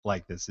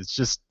like this.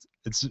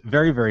 It's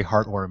very, very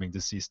heartwarming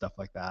to see stuff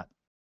like that.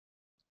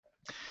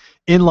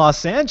 In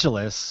Los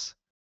Angeles,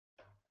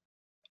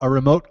 a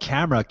remote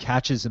camera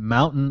catches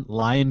mountain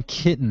lion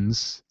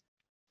kittens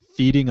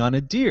feeding on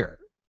a deer.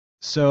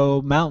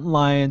 So mountain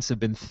lions have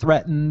been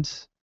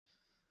threatened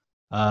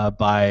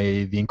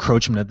by the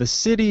encroachment of the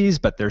cities,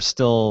 but they're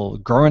still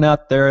growing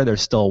out there. They're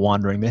still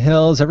wandering the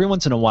hills. Every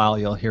once in a while,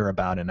 you'll hear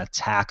about an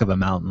attack of a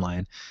mountain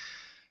lion.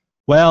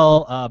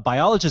 Well,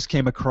 biologists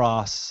came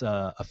across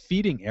a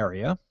feeding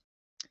area.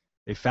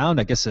 They found,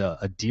 I guess,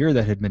 a deer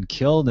that had been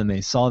killed, and they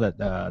saw that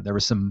there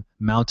was some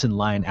mountain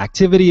lion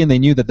activity, and they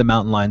knew that the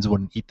mountain lions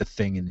wouldn't eat the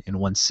thing in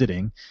one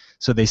sitting.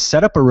 So they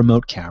set up a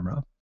remote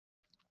camera.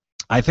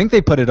 I think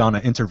they put it on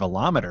an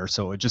intervalometer,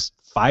 so it would just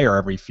fire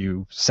every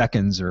few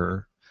seconds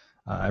or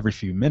every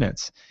few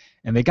minutes.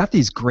 And they got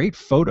these great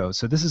photos.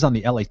 So this is on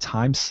the LA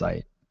Times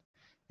site.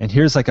 And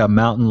here's like a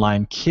mountain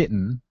lion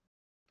kitten.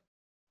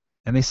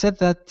 And they said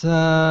that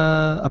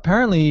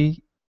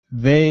apparently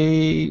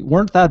they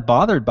weren't that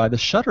bothered by the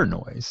shutter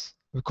noise.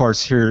 Of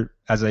course, here,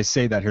 as I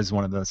say that, here's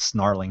one of the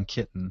snarling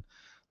kitten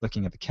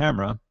looking at the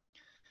camera.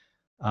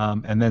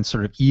 And then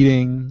sort of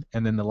eating,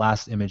 and then the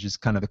last image is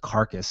kind of the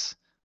carcass.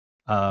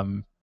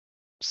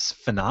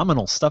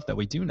 Phenomenal stuff that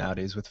we do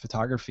nowadays with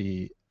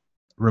photography,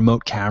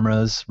 remote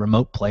cameras,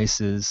 remote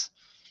places.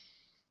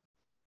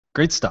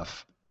 Great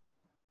stuff.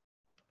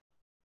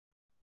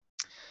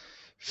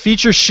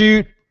 Feature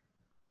Shoot.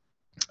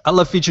 I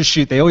love Feature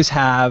Shoot. They always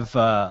have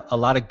a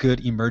lot of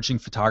good emerging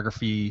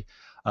photography,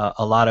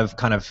 a lot of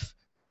kind of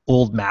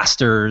old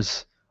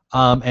masters.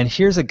 And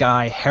here's a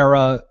guy,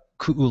 Hera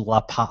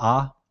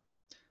Ku'ulapa'a,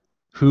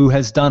 who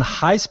has done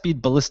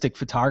high-speed ballistic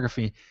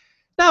photography.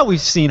 Now,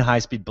 we've seen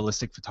high-speed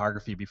ballistic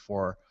photography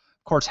before.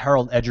 Of course,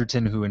 Harold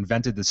Edgerton, who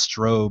invented the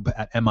strobe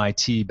at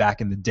MIT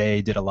back in the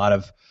day, did a lot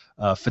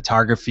of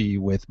photography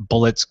with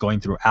bullets going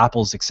through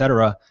apples,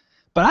 etc.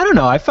 But I don't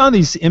know. I found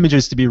these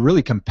images to be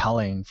really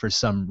compelling for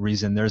some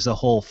reason. There's a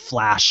whole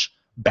flash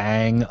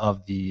bang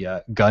of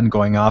the gun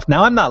going off.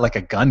 Now, I'm not like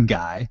a gun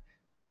guy.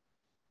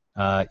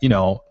 You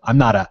know, I'm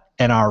not a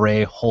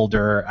NRA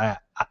holder.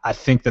 I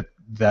think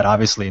that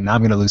obviously now I'm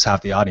going to lose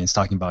half the audience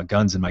talking about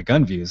guns and my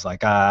gun views.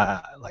 Like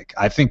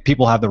I think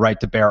people have the right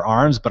to bear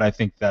arms, but I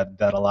think that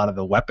a lot of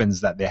the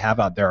weapons that they have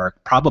out there are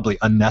probably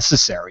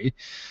unnecessary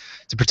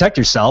to protect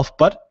yourself.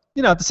 But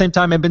you know, at the same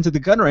time, I've been to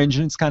the gun range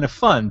and it's kind of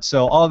fun.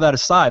 So all of that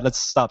aside, let's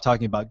stop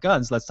talking about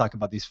guns. Let's talk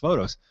about these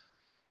photos.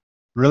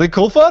 Really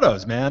cool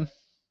photos, man.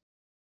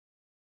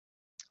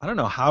 I don't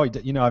know how he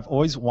did. You know, I've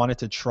always wanted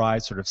to try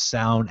sort of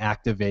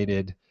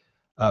sound-activated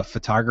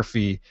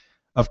photography.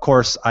 Of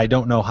course, I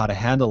don't know how to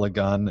handle a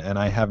gun, and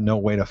I have no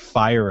way to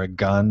fire a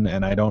gun,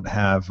 and I don't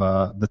have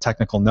the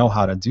technical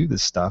know-how to do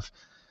this stuff.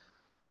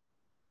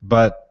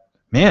 But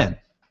man,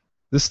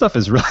 this stuff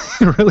is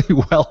really,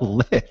 really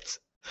well lit.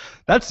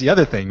 That's the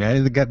other thing,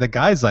 man. The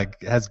guy's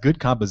like has good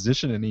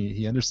composition, and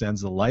he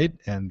understands the light,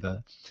 and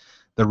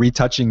the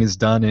retouching is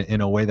done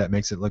in a way that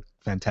makes it look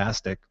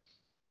fantastic.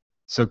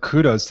 So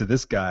kudos to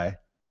this guy.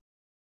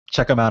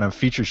 Check him out on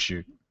Feature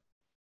Shoot.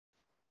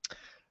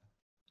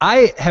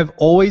 I have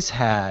always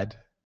had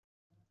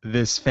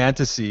this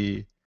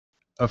fantasy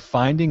of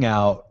finding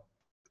out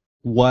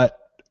what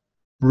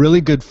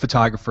really good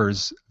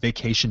photographers'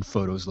 vacation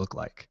photos look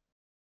like.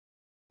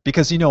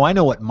 Because, you know, I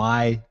know what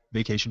my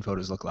vacation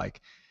photos look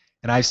like.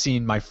 And I've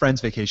seen my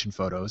friends' vacation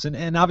photos.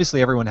 And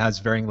obviously everyone has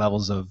varying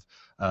levels of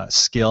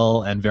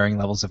skill and varying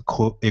levels of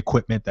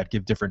equipment that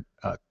give different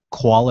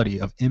quality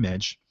of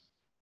image.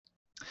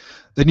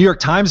 The New York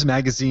Times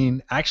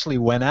Magazine actually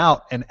went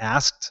out and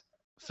asked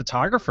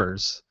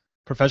photographers,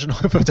 professional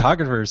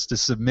photographers, to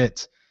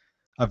submit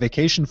a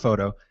vacation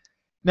photo.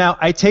 Now,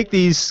 I take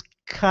these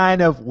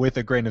kind of with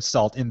a grain of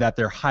salt in that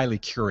they're highly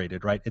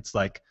curated, right? It's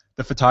like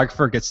the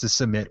photographer gets to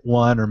submit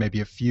one or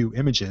maybe a few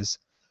images,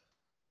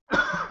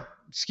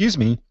 excuse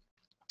me,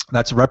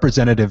 that's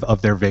representative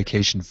of their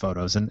vacation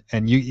photos.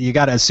 And you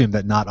got to assume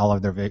that not all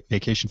of their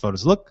vacation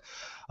photos look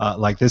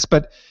like this.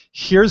 But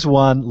here's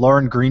one,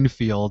 Lauren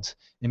Greenfield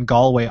in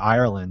Galway,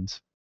 Ireland.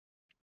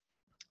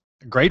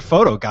 Great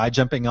photo, guy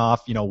jumping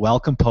off, you know, well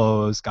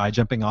composed, guy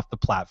jumping off the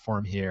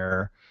platform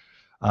here.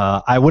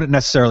 I wouldn't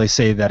necessarily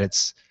say that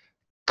it's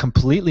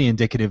completely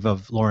indicative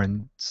of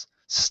Lauren's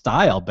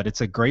style, but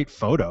it's a great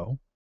photo.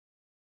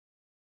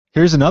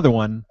 Here's another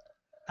one,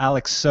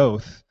 Alex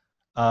Soth.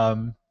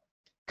 Kind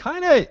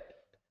of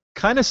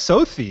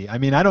Sothy. I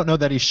mean, I don't know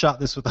that he shot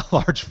this with a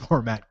large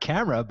format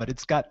camera, but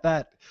it's got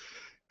that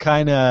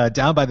kind of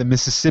down by the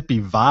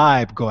Mississippi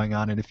vibe going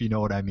on, and if you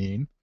know what I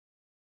mean.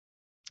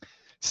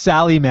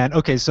 Sally Mann.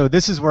 Okay, so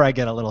this is where I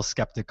get a little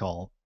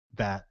skeptical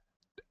that,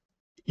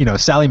 you know,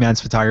 Sally Mann's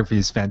photography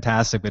is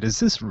fantastic, but is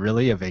this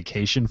really a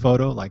vacation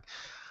photo? Like,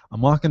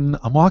 I'm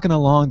walking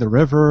along the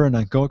river and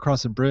I go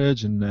across a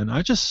bridge and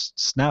I just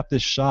snap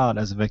this shot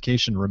as a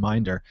vacation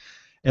reminder.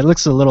 It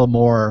looks a little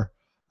more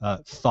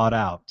thought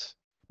out.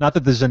 Not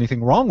that there's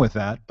anything wrong with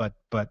that, but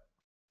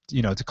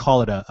you know, to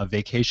call it a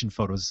vacation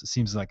photo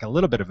seems like a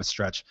little bit of a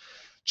stretch.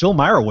 Joel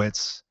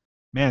Meyerowitz,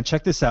 man,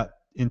 check this out.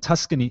 In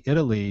Tuscany,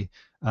 Italy,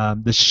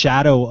 the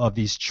shadow of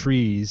these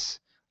trees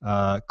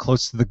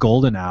close to the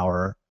golden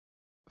hour,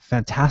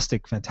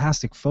 fantastic,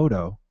 fantastic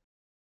photo.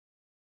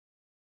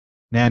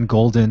 Nan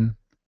Golden,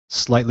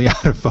 slightly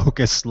out of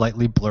focus,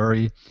 slightly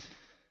blurry.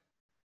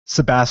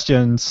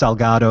 Sebastian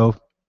Salgado,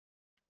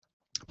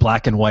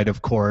 black and white,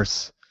 of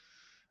course.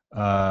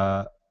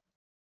 You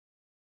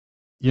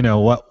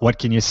know, what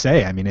can you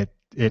say? I mean,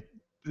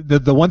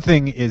 the one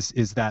thing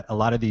is that a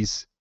lot of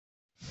these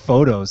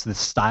photos, the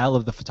style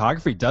of the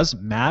photography does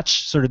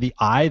match sort of the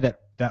eye that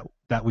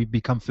we've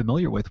become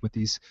familiar with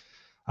these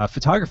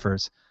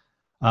photographers.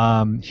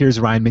 Here's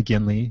Ryan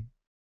McGinley,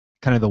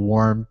 kind of the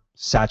warm,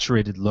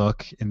 saturated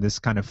look in this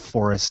kind of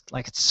forest.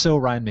 Like, it's so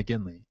Ryan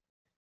McGinley.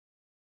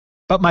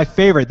 But my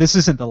favorite, this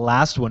isn't the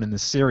last one in the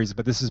series,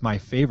 but this is my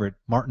favorite,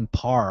 Martin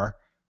Parr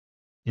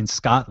in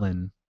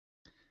Scotland.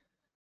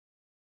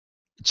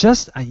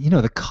 Just, you know,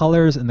 the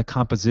colors and the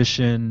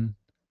composition,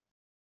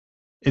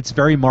 it's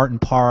very Martin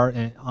Parr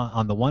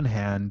on the one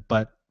hand,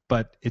 but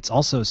it's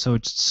also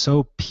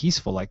so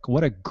peaceful. Like,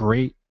 what a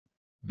great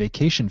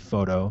vacation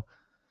photo.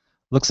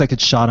 Looks like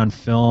it's shot on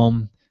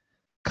film.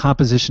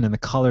 Composition and the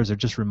colors are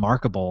just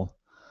remarkable.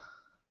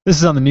 This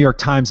is on the New York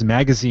Times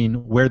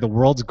Magazine, where the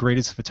world's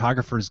greatest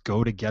photographers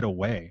go to get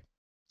away.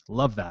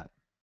 Love that.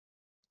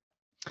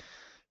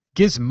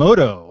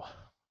 Gizmodo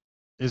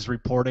is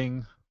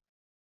reporting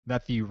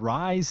that the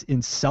rise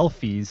in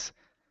selfies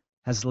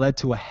has led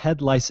to a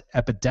head lice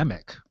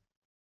epidemic.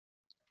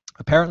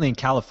 Apparently in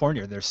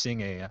California, they're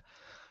seeing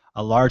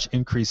a large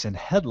increase in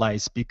head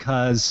lice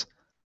because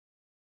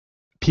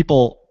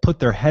people put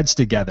their heads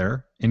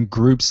together in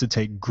groups to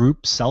take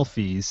group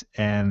selfies,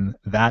 and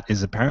that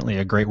is apparently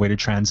a great way to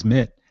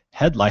transmit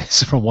head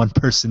lice from one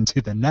person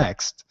to the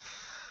next.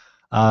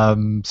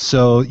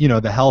 So, you know,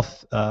 the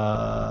health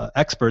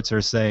experts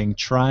are saying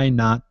try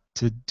not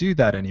to do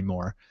that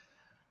anymore.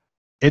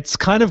 It's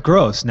kind of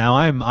gross. Now,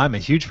 I'm a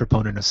huge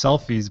proponent of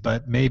selfies,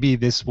 but maybe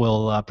this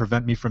will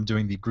prevent me from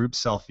doing the group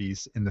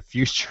selfies in the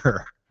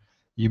future.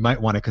 You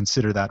might want to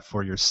consider that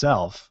for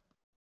yourself.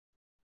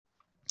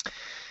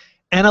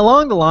 And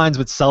along the lines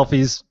with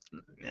selfies,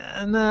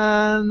 and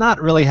not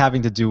really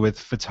having to do with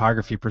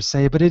photography per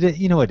se, but it,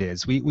 you know, it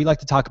is. We like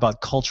to talk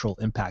about cultural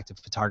impact of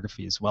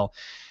photography as well.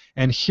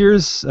 And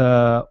here's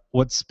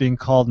what's being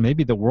called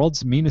maybe the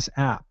world's meanest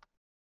app.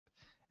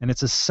 And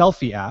it's a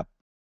selfie app.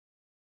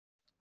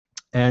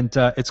 And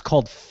it's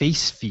called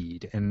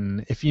FaceFeed.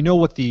 And if you know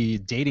what the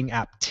dating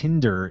app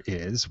Tinder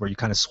is, where you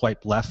kind of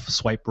swipe left,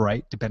 swipe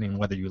right, depending on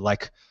whether you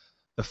like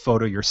the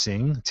photo you're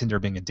seeing, Tinder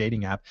being a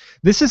dating app,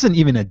 this isn't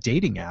even a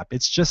dating app.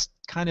 It's just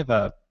kind of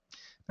a,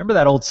 remember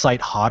that old site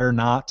Hot or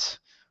Not?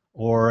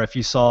 Or if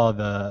you saw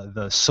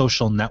the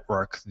Social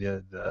Network,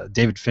 the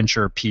David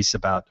Fincher piece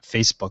about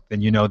Facebook,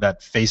 then you know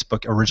that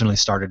Facebook originally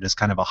started as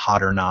kind of a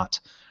Hot or Not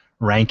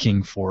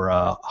ranking for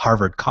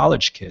Harvard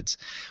college kids.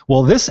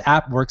 Well, this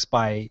app works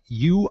by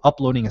you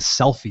uploading a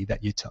selfie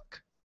that you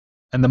took.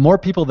 And the more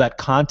people that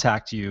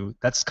contact you,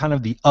 that's kind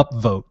of the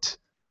upvote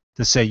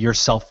to say your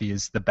selfie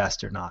is the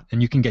best or not. And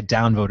you can get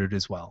downvoted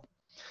as well.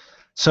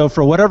 So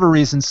for whatever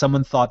reason,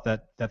 someone thought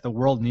that the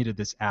world needed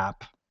this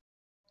app.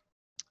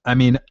 I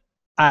mean,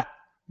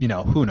 you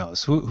know, who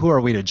knows? Who are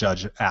we to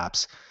judge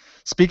apps?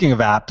 Speaking of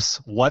apps,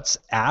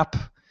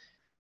 WhatsApp.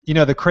 You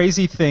know, the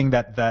crazy thing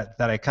that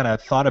I kind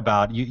of thought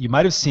about, you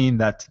might have seen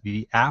that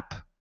the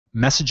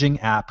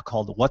messaging app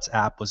called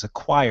WhatsApp was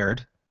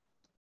acquired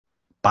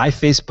by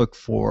Facebook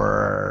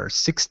for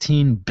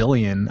 $16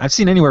 billion. I've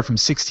seen anywhere from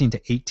 $16 to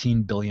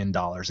 $18 billion.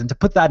 And to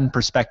put that in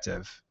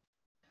perspective,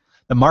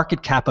 the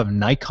market cap of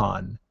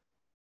Nikon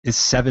is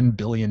 $7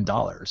 billion.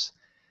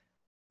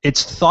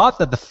 It's thought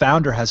that the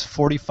founder has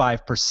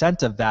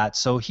 45% of that,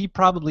 so he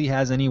probably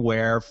has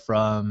anywhere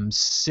from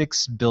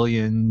 $6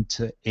 billion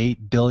to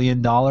 $8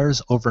 billion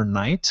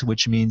overnight,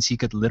 which means he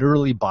could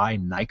literally buy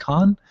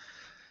Nikon,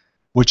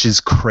 which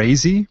is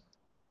crazy.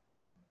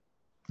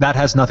 That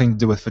has nothing to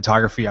do with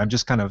photography. I'm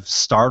just kind of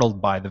startled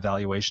by the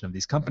valuation of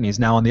these companies.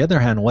 Now, on the other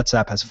hand,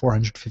 WhatsApp has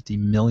 450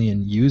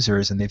 million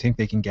users, and they think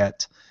they can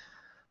get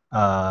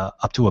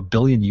up to 1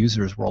 billion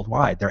users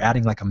worldwide. They're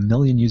adding like 1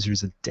 million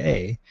users a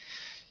day.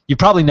 You've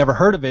probably never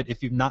heard of it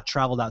if you've not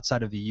traveled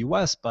outside of the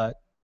US,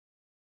 but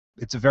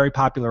it's a very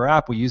popular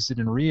app. We used it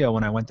in Rio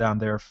when I went down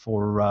there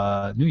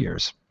for New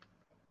Year's.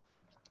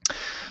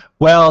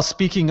 Well,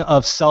 speaking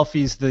of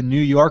selfies, the New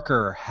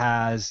Yorker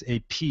has a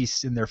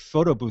piece in their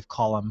photo booth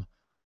column,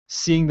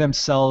 Seeing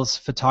Themselves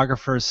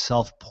Photographers'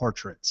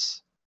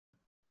 Self-Portraits.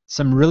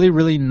 Some really,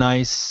 really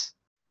nice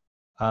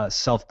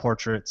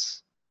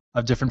self-portraits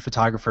of different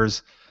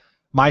photographers.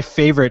 My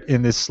favorite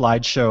in this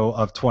slideshow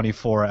of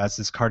 24, as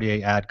this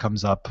Cartier ad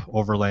comes up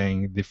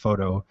overlaying the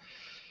photo,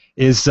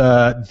 is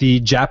the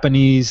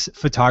Japanese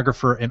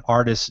photographer and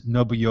artist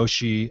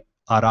Nobuyoshi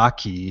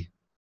Araki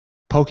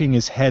poking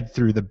his head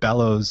through the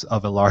bellows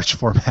of a large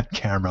format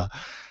camera.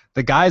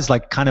 The guy's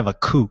like kind of a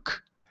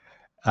kook,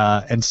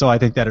 and so I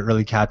think that it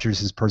really captures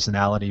his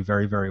personality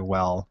very, very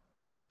well.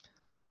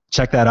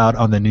 Check that out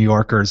on the New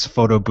Yorker's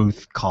photo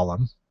booth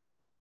column.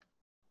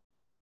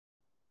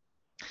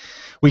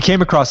 We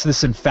came across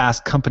this in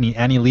Fast Company,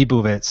 Annie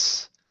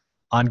Leibovitz,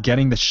 on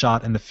getting the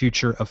shot and the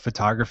future of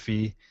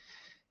photography.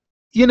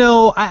 You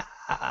know,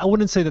 I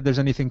wouldn't say that there's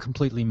anything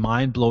completely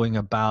mind-blowing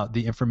about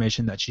the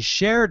information that she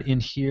shared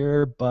in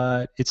here,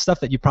 but it's stuff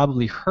that you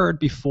probably heard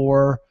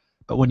before,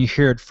 but when you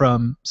hear it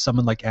from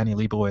someone like Annie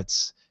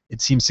Leibovitz,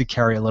 it seems to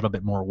carry a little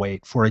bit more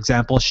weight. For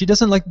example, she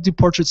doesn't like to do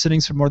portrait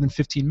sittings for more than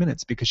 15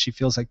 minutes because she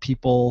feels like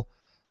people,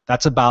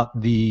 that's about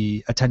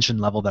the attention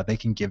level that they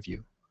can give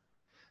you.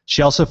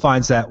 She also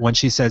finds that when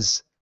she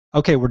says,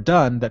 okay, we're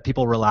done, that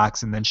people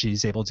relax and then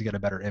she's able to get a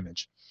better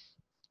image.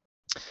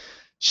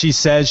 She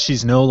says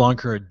she's no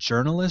longer a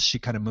journalist. She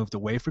kind of moved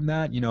away from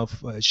that. You know,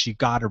 she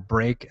got her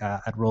break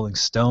at Rolling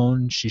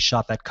Stone. She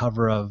shot that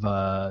cover of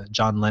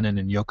John Lennon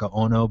and Yoko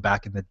Ono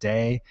back in the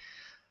day.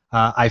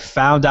 I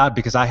found out,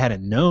 because I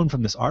hadn't known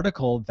from this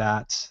article,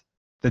 that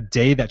the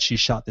day that she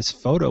shot this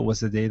photo was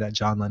the day that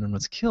John Lennon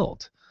was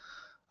killed.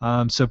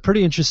 So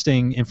pretty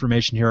interesting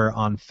information here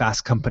on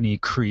Fast Company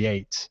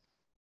Create.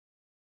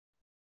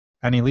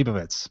 Annie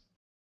Leibovitz.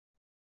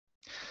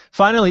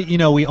 Finally, you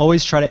know, we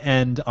always try to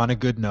end on a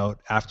good note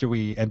after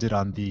we ended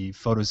on the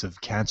photos of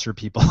cancer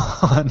people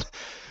on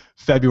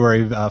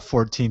February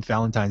 14th,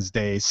 Valentine's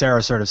Day.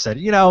 Sarah sort of said,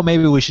 you know,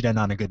 maybe we should end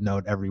on a good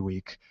note every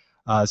week.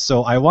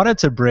 So I wanted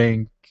to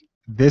bring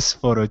this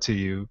photo to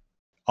you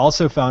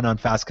also found on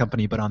Fast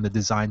Company, but on the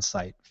design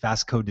site,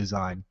 Fast Co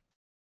Design.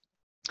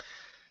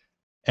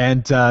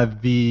 And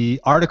the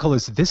article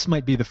is, "This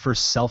might be the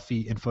first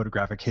selfie in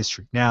photographic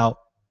history." Now,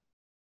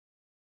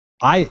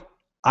 I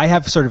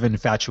have sort of an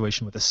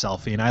infatuation with a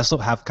selfie, and I also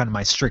have kind of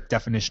my strict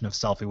definition of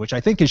selfie, which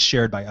I think is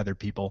shared by other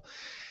people.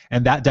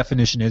 And that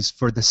definition is,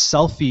 for the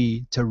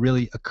selfie to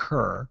really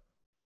occur,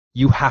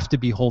 you have to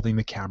be holding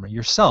the camera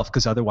yourself,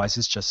 because otherwise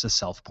it's just a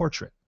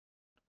self-portrait.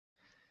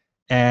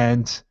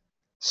 And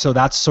so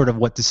that's sort of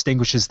what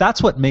distinguishes,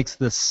 that's what makes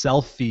the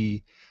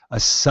selfie a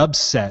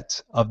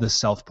subset of the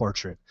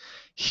self-portrait.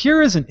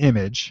 Here is an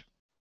image,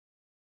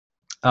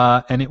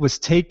 and it was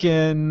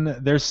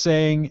taken, they're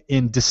saying,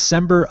 in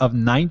December of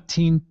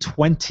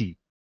 1920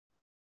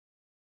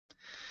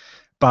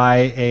 by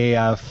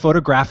a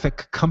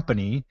photographic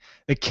company.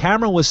 The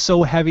camera was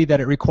so heavy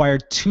that it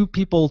required 2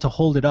 people to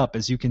hold it up,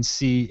 as you can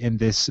see in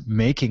this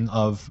making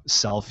of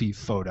selfie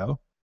photo.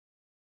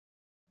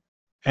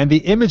 And the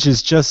image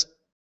is just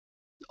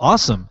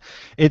awesome.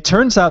 It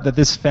turns out that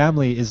this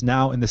family is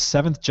now in the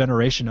 7th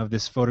generation of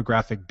this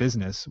photographic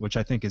business, which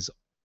I think is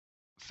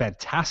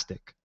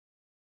fantastic.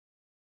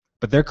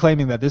 But they're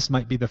claiming that this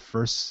might be the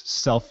first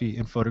selfie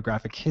in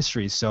photographic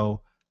history.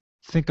 So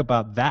think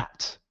about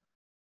that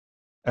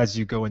as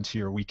you go into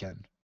your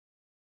weekend.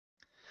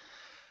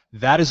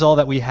 That is all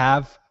that we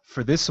have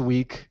for this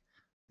week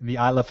in the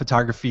I Love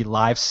Photography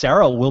Live.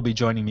 Sarah will be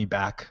joining me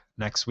back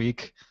next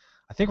week.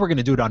 I think we're going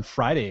to do it on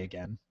Friday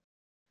again.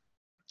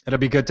 It'll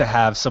be good to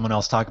have someone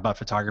else talk about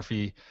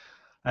photography.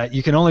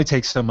 You can only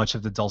take so much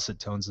of the dulcet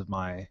tones of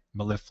my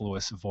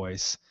mellifluous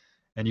voice,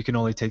 and you can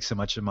only take so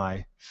much of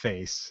my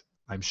face,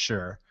 I'm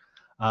sure.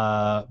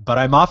 But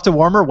I'm off to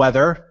warmer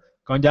weather,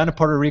 going down to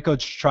Puerto Rico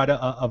to try to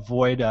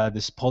avoid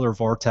this polar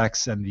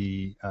vortex and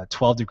the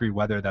 12-degree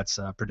weather that's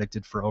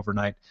predicted for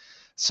overnight.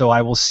 So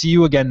I will see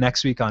you again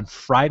next week on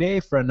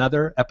Friday for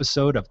another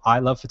episode of I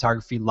Love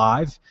Photography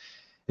Live.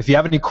 If you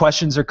have any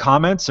questions or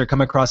comments or come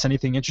across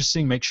anything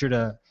interesting, make sure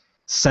to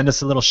send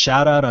us a little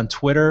shout out on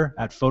Twitter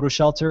at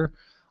PhotoShelter,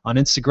 on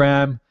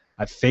Instagram,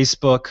 at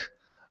Facebook,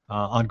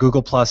 on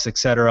Google+,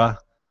 etc.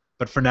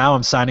 But for now,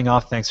 I'm signing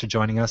off. Thanks for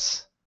joining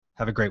us.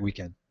 Have a great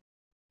weekend.